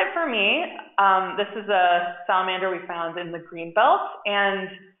that's it for me. This is a salamander we found in the Greenbelt, and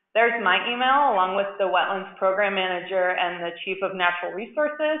there's my email along with the Wetlands Program Manager and the Chief of Natural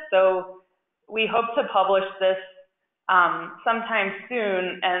Resources. So we hope to publish this sometime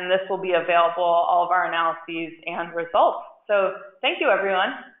soon, and this will be available, all of our analyses and results. So thank you,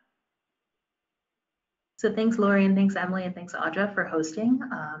 everyone. So thanks, Laurie, and thanks, Emily, and thanks, Audra, for hosting.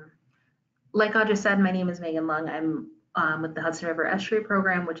 Like Audra said, my name is Megan Lung. I'm with the Hudson River Estuary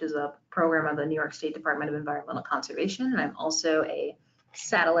Program, which is a program of the New York State Department of Environmental Conservation, and I'm also a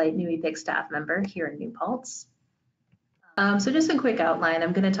satellite NUEPIC staff member here in New Paltz. So just a quick outline,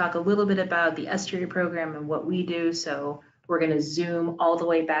 I'm going to talk a little bit about the estuary program and what we do. So we're going to zoom all the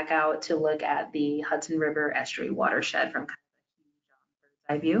way back out to look at the Hudson River Estuary Watershed from kind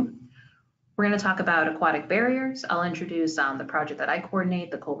of a bird's eye view. We're going to talk about aquatic barriers. I'll introduce the project that I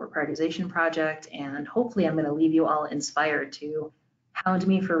coordinate, the Culvert Prioritization Project, and hopefully I'm going to leave you all inspired to hound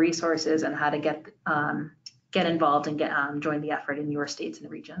me for resources and how to get involved and join the effort in your states and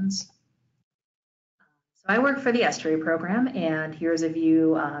regions. So I work for the Estuary Program, and here's a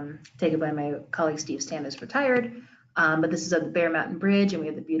view taken by my colleague Steve Stan, who's retired. But this is of the Bear Mountain Bridge, and we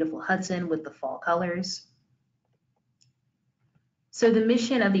have the beautiful Hudson with the fall colors. So the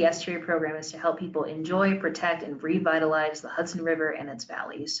mission of the Estuary Program is to help people enjoy, protect, and revitalize the Hudson River and its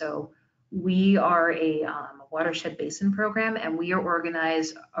valleys. So we are a watershed basin program, and we are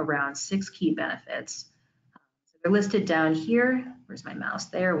organized around 6 key benefits. So they're listed down here. Where's my mouse?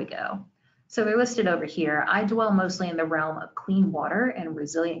 There we go. So they're listed over here. I dwell mostly in the realm of clean water and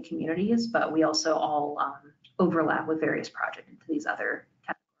resilient communities, but we also all overlap with various projects into these other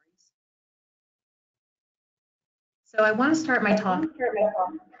categories. So I want to start my talk.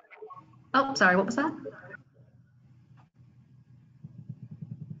 Oh, sorry, what was that?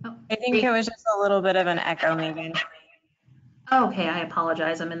 Oh, I think it was just a little bit of an echo, Megan. Okay, I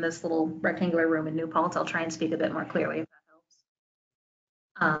apologize. I'm in this little rectangular room in New Paltz. I'll try and speak a bit more clearly if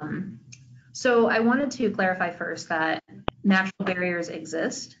that helps. So I wanted to clarify first that natural barriers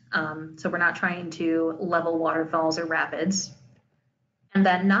exist. So we're not trying to level waterfalls or rapids. And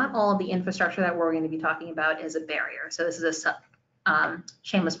that not all of the infrastructure that we're going to be talking about is a barrier. So this is a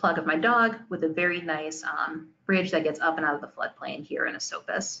shameless plug of my dog with a very nice bridge that gets up and out of the floodplain here in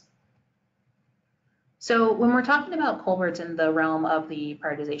Esopus. So when we're talking about culverts in the realm of the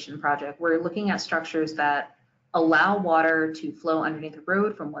prioritization project, we're looking at structures that allow water to flow underneath the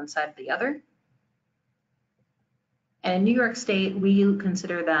road from one side to the other. And in New York State, we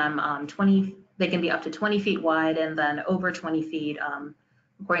consider them they can be up to 20 feet wide, and then over 20 feet,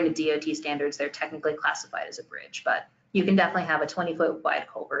 according to DOT standards, they're technically classified as a bridge, but you can definitely have a 20-foot wide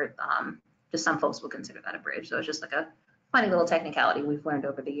culvert. Just some folks will consider that a bridge. So it's just like a funny little technicality we've learned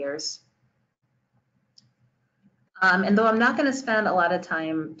over the years. And though I'm not going to spend a lot of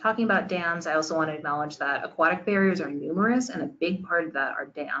time talking about dams, I also want to acknowledge that aquatic barriers are numerous, and a big part of that are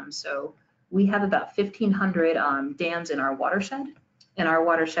dams. So we have about 1,500 dams in our watershed, and our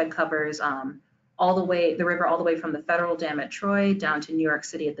watershed covers the river all the way from the federal dam at Troy down to New York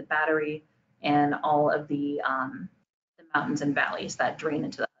City at the Battery, and all of the mountains and valleys that drain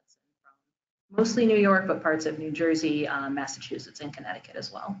into the Hudson from mostly New York, but parts of New Jersey, Massachusetts, and Connecticut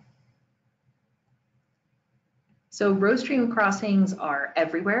as well. So road stream crossings are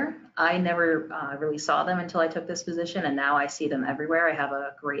everywhere. I never really saw them until I took this position, and now I see them everywhere. I have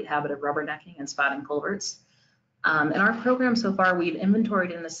a great habit of rubbernecking and spotting culverts. In our program so far, we've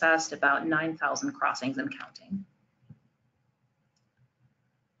inventoried and assessed about 9,000 crossings and counting.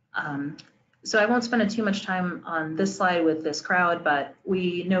 So I won't spend too much time on this slide with this crowd, but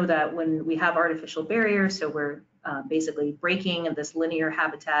we know that when we have artificial barriers, so we're basically breaking this linear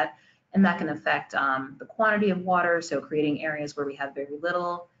habitat, and that can affect the quantity of water, so creating areas where we have very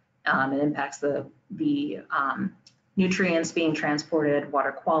little. It impacts the nutrients being transported,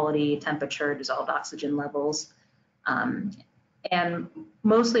 water quality, temperature, dissolved oxygen levels. And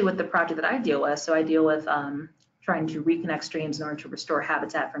mostly with the project that I deal with, so I deal with trying to reconnect streams in order to restore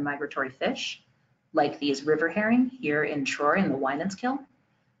habitat for migratory fish, like these river herring here in Troy in the Winans-Kill.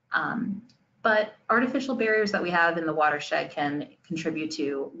 But artificial barriers that we have in the watershed can contribute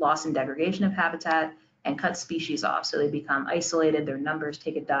to loss and degradation of habitat and cut species off. So they become isolated, their numbers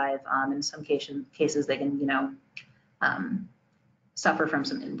take a dive. In some cases, they can, suffer from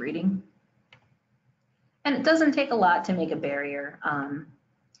some inbreeding. And it doesn't take a lot to make a barrier. I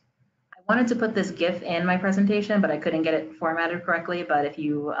wanted to put this GIF in my presentation, but I couldn't get it formatted correctly. But if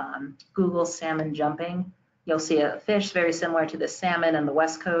you Google salmon jumping, you'll see a fish very similar to the salmon on the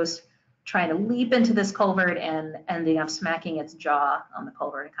West Coast, trying to leap into this culvert and ending up smacking its jaw on the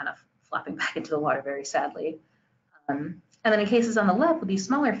culvert and kind of flopping back into the water very sadly. And then in cases on the left with these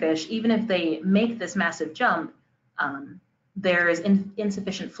smaller fish, even if they make this massive jump, there is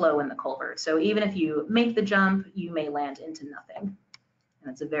insufficient flow in the culvert. So even if you make the jump, you may land into nothing.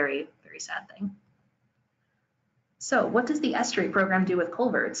 And it's a very, very sad thing. So what does the estuary program do with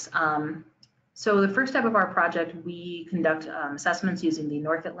culverts? So the first step of our project, we conduct assessments using the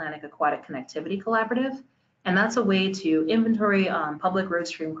North Atlantic Aquatic Connectivity Collaborative. And that's a way to inventory public road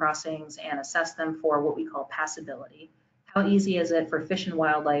stream crossings and assess them for what we call passability. How easy is it for fish and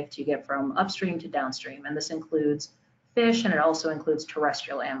wildlife to get from upstream to downstream? And this includes fish, and it also includes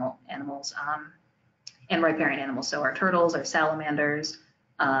terrestrial animals and riparian animals. So our turtles, our salamanders.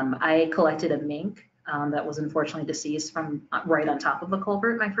 I collected a mink that was unfortunately deceased from right on top of the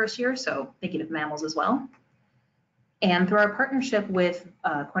culvert my first year, so thinking of mammals as well. And through our partnership with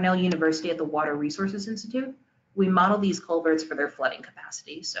Cornell University at the Water Resources Institute, we model these culverts for their flooding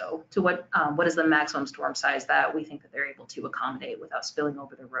capacity. So to what is the maximum storm size that we think that they're able to accommodate without spilling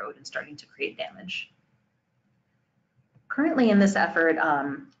over the road and starting to create damage. Currently in this effort,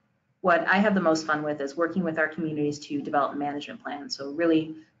 what I have the most fun with is working with our communities to develop management plans. So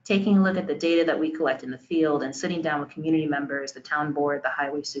really taking a look at the data that we collect in the field and sitting down with community members, the town board, the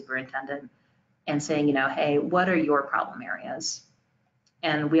highway superintendent, and saying, you know, hey, what are your problem areas?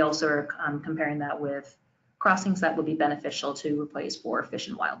 And we also are comparing that with crossings that would be beneficial to replace for fish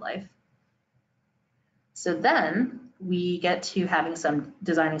and wildlife. So then we get to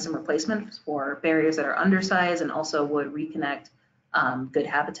designing some replacements for barriers that are undersized and also would reconnect good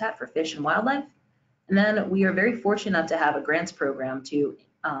habitat for fish and wildlife. And then we are very fortunate enough to have a grants program to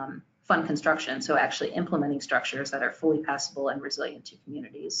fund construction, so actually implementing structures that are fully passable and resilient to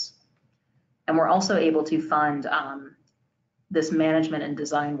communities. And we're also able to fund this management and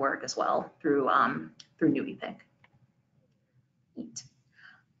design work as well through NYC Parks.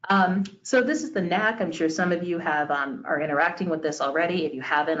 So this is the NAC. I'm sure some of you are interacting with this already. If you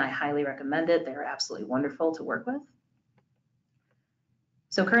haven't, I highly recommend it. They're absolutely wonderful to work with.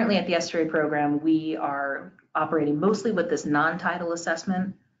 So currently at the estuary program, we are operating mostly with this non-tidal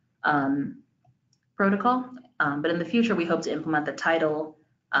assessment protocol, but in the future, we hope to implement the tidal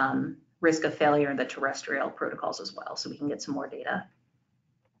risk of failure and the terrestrial protocols as well, so we can get some more data.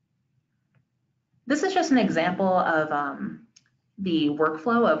 This is just an example of the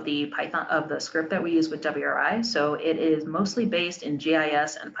workflow of the script that we use with WRI. So it is mostly based in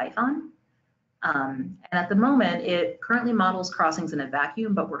GIS and Python. And at the moment, it currently models crossings in a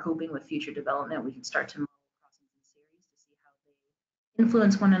vacuum, but we're hoping with future development, we can start to model crossings in series to see how they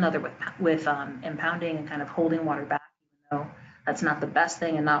influence one another with impounding and kind of holding water back, even though that's not the best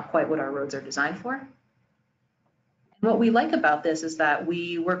thing and not quite what our roads are designed for. And what we like about this is that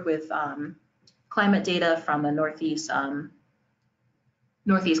we work with climate data from the Northeast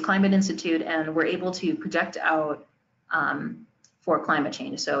Climate Institute, and we're able to project out for climate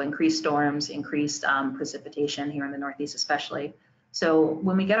change. So increased storms, increased precipitation here in the Northeast especially. So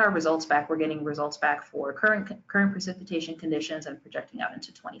when we get our results back, we're getting results back for current precipitation conditions and projecting out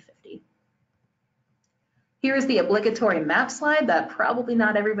into 2050. Here is the obligatory map slide that probably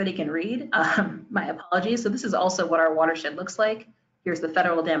not everybody can read. My apologies. So this is also what our watershed looks like. Here's the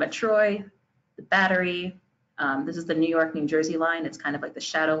federal dam at Troy, the Battery. This is the New York, New Jersey line. It's kind of like the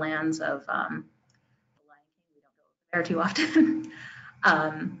Shadowlands of the Lion King. We don't go there too often.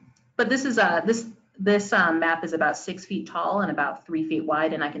 But this is this map is about 6 feet tall and about 3 feet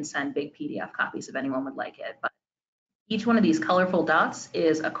wide, and I can send big PDF copies if anyone would like it. But each one of these colorful dots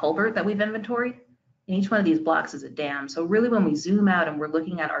is a culvert that we've inventoried, and each one of these blocks is a dam. So really, when we zoom out and we're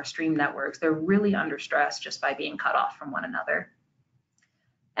looking at our stream networks, they're really under stress just by being cut off from one another.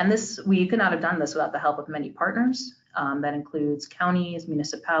 And we could not have done this without the help of many partners. That includes counties,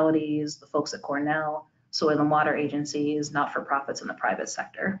 municipalities, the folks at Cornell, soil and water agencies, not-for-profits, and the private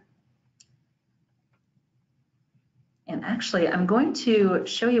sector. And actually, I'm going to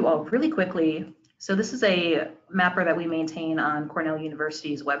show you all really quickly. So this is a mapper that we maintain on Cornell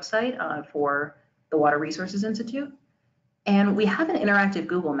University's website for the Water Resources Institute. And we have an interactive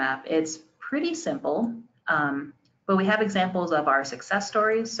Google map. It's pretty simple. But we have examples of our success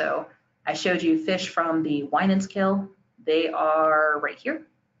stories. So I showed you fish from the Winans-Kill. They are right here.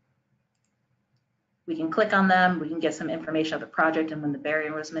 We can click on them. We can get some information of the project and when the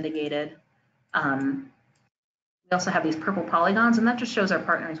barrier was mitigated. We also have these purple polygons, and that just shows our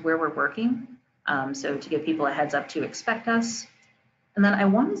partners where we're working. So to give people a heads up to expect us. And then I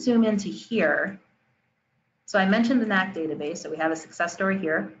want to zoom into here. So I mentioned the NAC database, so we have a success story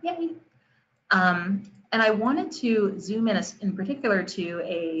here. Yay. And I wanted to zoom in particular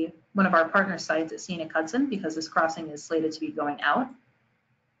to one of our partner sites at Scenic Hudson, because this crossing is slated to be going out.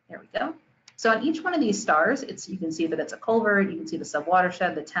 There we go. So on each one of these stars, you can see that it's a culvert, you can see the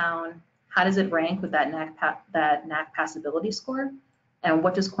sub-watershed, the town. How does it rank with that NAC passability score? And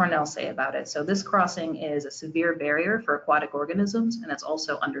what does Cornell say about it? So this crossing is a severe barrier for aquatic organisms, and it's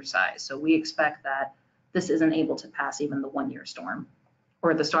also undersized. So we expect that this isn't able to pass even the one-year storm,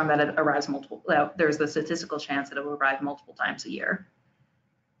 or the storm that arrives there's the statistical chance that it will arrive multiple times a year.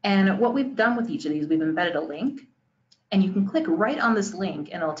 And what we've done with each of these, we've embedded a link, and you can click right on this link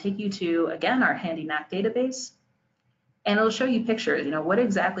and it'll take you to, again, our handy NAC database, and it'll show you pictures, what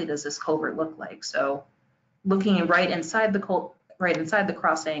exactly does this culvert look like? So looking right inside the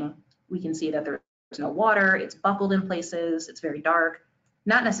crossing, we can see that there's no water, it's buckled in places, it's very dark,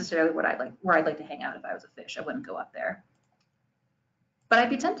 not necessarily where I'd like to hang out if I was a fish. I wouldn't go up there. But I'd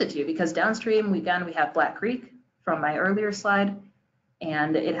be tempted to, because downstream, we have Black Creek from my earlier slide.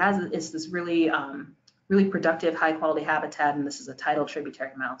 And it's this really, really productive, high quality habitat. And this is a tidal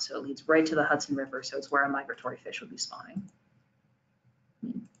tributary mouth. So it leads right to the Hudson River. So it's where a migratory fish would be spawning.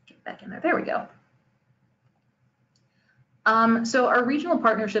 Let me get back in there. There we go. So our regional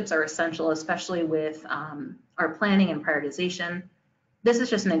partnerships are essential, especially with our planning and prioritization. This is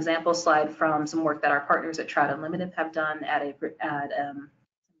just an example slide from some work that our partners at Trout Unlimited have done at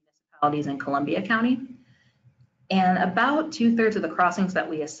municipalities in Columbia County. And about 2/3 of the crossings that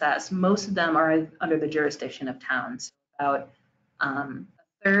we assess, most of them are under the jurisdiction of towns. About a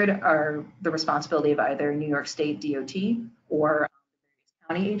third are the responsibility of either New York State DOT or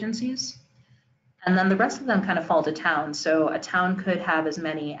county agencies. And then the rest of them kind of fall to towns. So a town could have as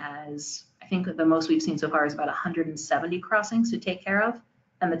many as, I think the most we've seen so far is about 170 crossings to take care of.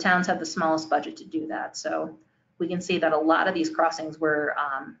 And the towns have the smallest budget to do that. So we can see that a lot of these crossings where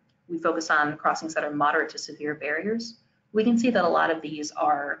we focus on crossings that are moderate to severe barriers. We can see that a lot of these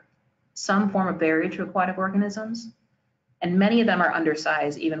are some form of barrier to aquatic organisms. And many of them are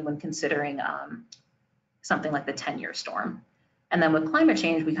undersized even when considering something like the 10-year storm. And then with climate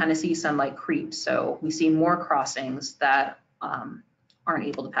change, we kind of see some like creep. So we see more crossings that aren't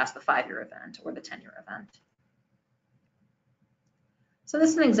able to pass the 5-year event or the 10-year event. So this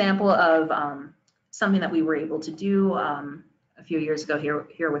is an example of something that we were able to do a few years ago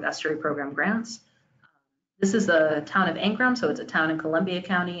here with Estuary Program grants. This is the town of Ankrum, so it's a town in Columbia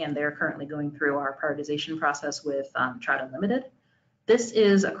County, and they're currently going through our prioritization process with Trout Unlimited. This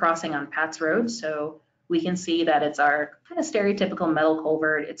is a crossing on Pat's Road, so we can see that it's our kind of stereotypical metal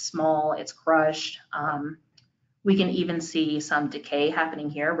culvert. It's small, it's crushed. We can even see some decay happening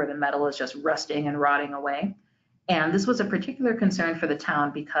here where the metal is just rusting and rotting away. And this was a particular concern for the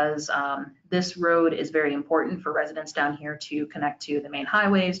town because this road is very important for residents down here to connect to the main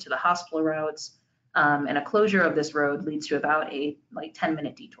highways, to the hospital roads. And a closure of this road leads to about a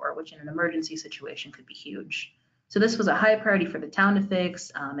 10-minute detour, which in an emergency situation could be huge. So this was a high priority for the town to fix.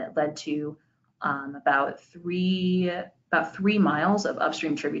 It led to about three miles of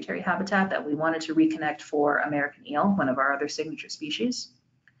upstream tributary habitat that we wanted to reconnect for American eel, one of our other signature species.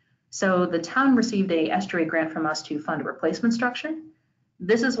 So the town received a estuary grant from us to fund a replacement structure.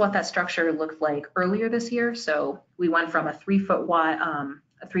 This is what that structure looked like earlier this year. So we went from a 3-foot wide,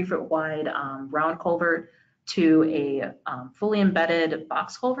 round culvert to a fully embedded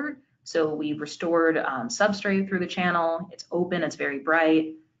box culvert. So we restored substrate through the channel. It's open, it's very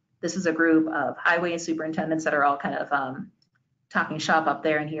bright. This is a group of highway superintendents that are all kind of talking shop up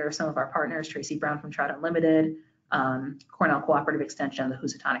there. And here are some of our partners, Tracy Brown from Trout Unlimited, Cornell Cooperative Extension, the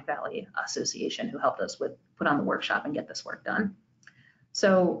Housatonic Valley Association, who helped us put on the workshop and get this work done.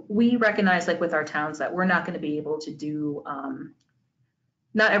 So we recognize, like with our towns, that we're not going to be able to do,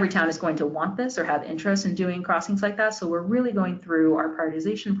 not every town is going to want this or have interest in doing crossings like that. So we're really going through our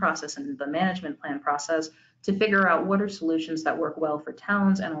prioritization process and the management plan process to figure out what are solutions that work well for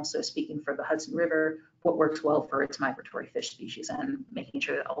towns, and also speaking for the Hudson River, what works well for its migratory fish species, and making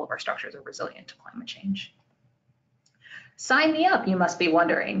sure that all of our structures are resilient to climate change. Sign me up, you must be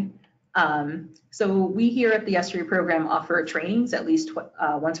wondering. So we here at the Estuary Program offer trainings at least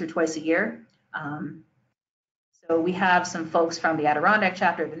once or twice a year. So we have some folks from the Adirondack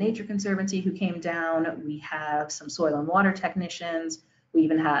chapter of the Nature Conservancy who came down. We have some soil and water technicians. We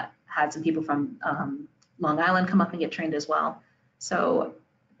even had some people from Long Island come up and get trained as well. So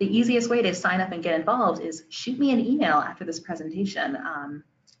the easiest way to sign up and get involved is shoot me an email after this presentation,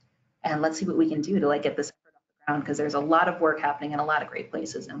 and let's see what we can do to get this effort off the ground, because there's a lot of work happening in a lot of great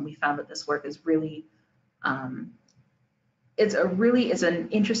places, and we found that this work is really it's an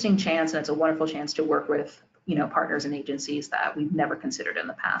interesting chance, and it's a wonderful chance to work with partners and agencies that we've never considered in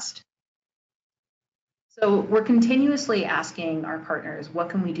the past. So we're continuously asking our partners, what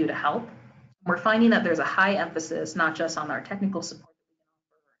can we do to help? We're finding that there's a high emphasis, not just on our technical support that we can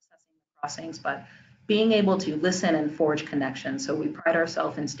offer for assessing the crossings, but being able to listen and forge connections. So we pride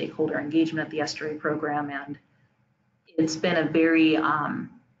ourselves in stakeholder engagement at the Estuary Program, and it's been a very,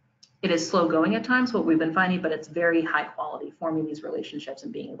 it is slow going at times, what we've been finding, but it's very high quality, forming these relationships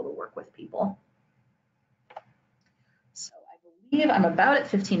and being able to work with people. So I believe I'm about at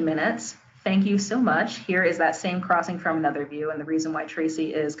 15 minutes. Thank you so much. Here is that same crossing from another view, and the reason why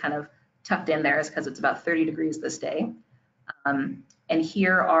Tracy is kind of tucked in there is because it's about 30 degrees this day. And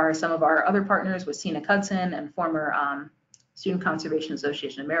here are some of our other partners with Scenic Hudson and former Student Conservation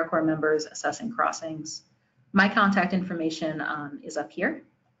Association AmeriCorps members assessing crossings. My contact information is up here,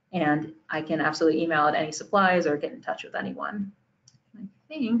 and I can absolutely email out any supplies or get in touch with anyone. I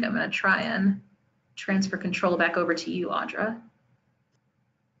think I'm going to try and transfer control back over to you, Audra.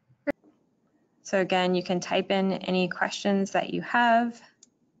 So again, you can type in any questions that you have.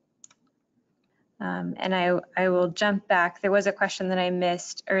 And I will jump back. There was a question that I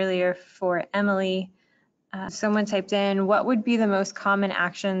missed earlier for Emily. Someone typed in, what would be the most common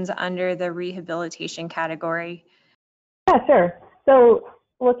actions under the rehabilitation category? Yeah, sure. So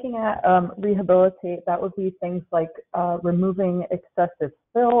looking at rehabilitate, that would be things like removing excessive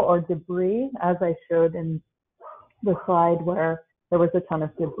fill or debris, as I showed in the slide where there was a ton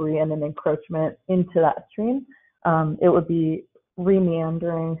of debris and an encroachment into that stream. It would be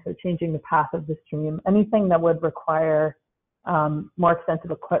remeandering, so changing the path of the stream, anything that would require more extensive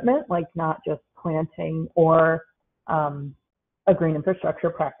equipment, like not just planting or a green infrastructure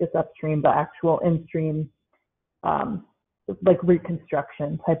practice upstream, but actual in-stream like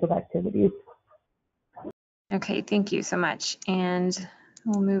reconstruction type of activities. Okay, thank you so much. And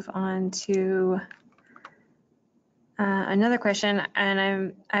we'll move on to another question.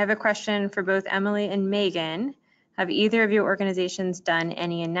 And I have a question for both Emily and Megan. Have either of your organizations done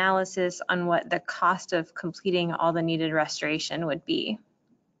any analysis on what the cost of completing all the needed restoration would be?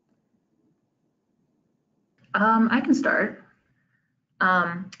 I can start.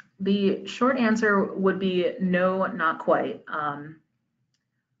 The short answer would be no, not quite.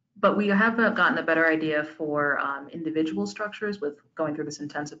 But we have gotten a better idea for individual structures with going through this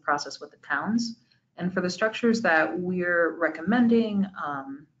intensive process with the towns. And for the structures that we're recommending,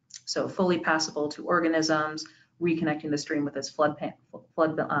 so fully passable to organisms, reconnecting the stream with its floodplain,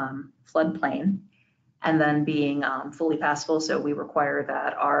 and then being fully passable. So we require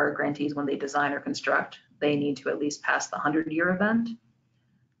that our grantees, when they design or construct, they need to at least pass the 100-year event.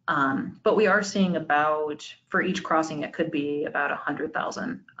 But we are seeing about, for each crossing, it could be about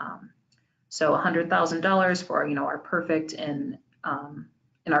 $100,000. So $100,000 for, our perfect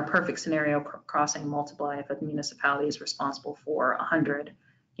in our perfect scenario crossing, multiply if a municipality is responsible for 100,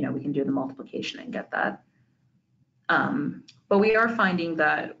 we can do the multiplication and get that. But we are finding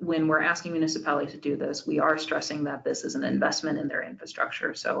that when we're asking municipalities to do this, we are stressing that this is an investment in their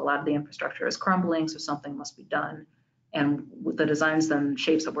infrastructure. So a lot of the infrastructure is crumbling, so something must be done. And the designs and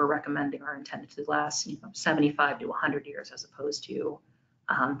shapes that we're recommending are intended to last 75 to 100 years, as opposed to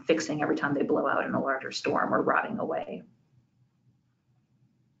fixing every time they blow out in a larger storm or rotting away.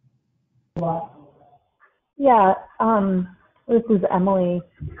 Yeah, this is Emily.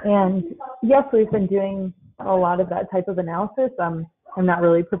 And yes, we've been doing a lot of that type of analysis. I'm not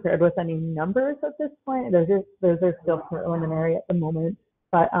really prepared with any numbers at this point. Those are still preliminary at the moment.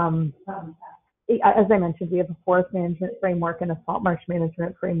 But as I mentioned, we have a forest management framework and a salt marsh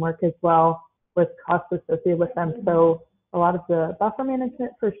management framework as well, with costs associated with them. So a lot of the buffer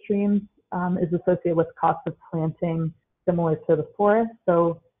management for streams is associated with costs of planting, similar to the forest.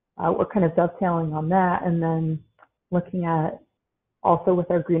 So we're kind of dovetailing on that, and then looking at also with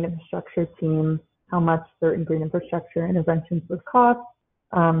our green infrastructure team, how much certain green infrastructure interventions would cost,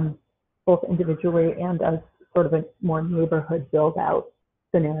 both individually and as sort of a more neighborhood build out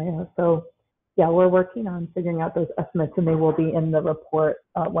scenario. So yeah, we're working on figuring out those estimates, and they will be in the report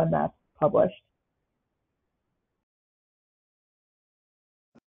when that's published.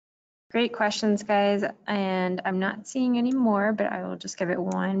 Great questions, guys. And I'm not seeing any more, but I will just give it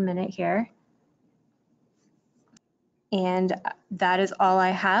 1 minute here. And that is all I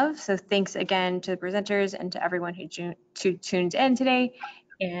have. So thanks again to the presenters and to everyone who tuned in today.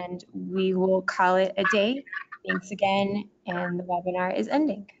 And we will call it a day. Thanks again, and the webinar is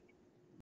ending.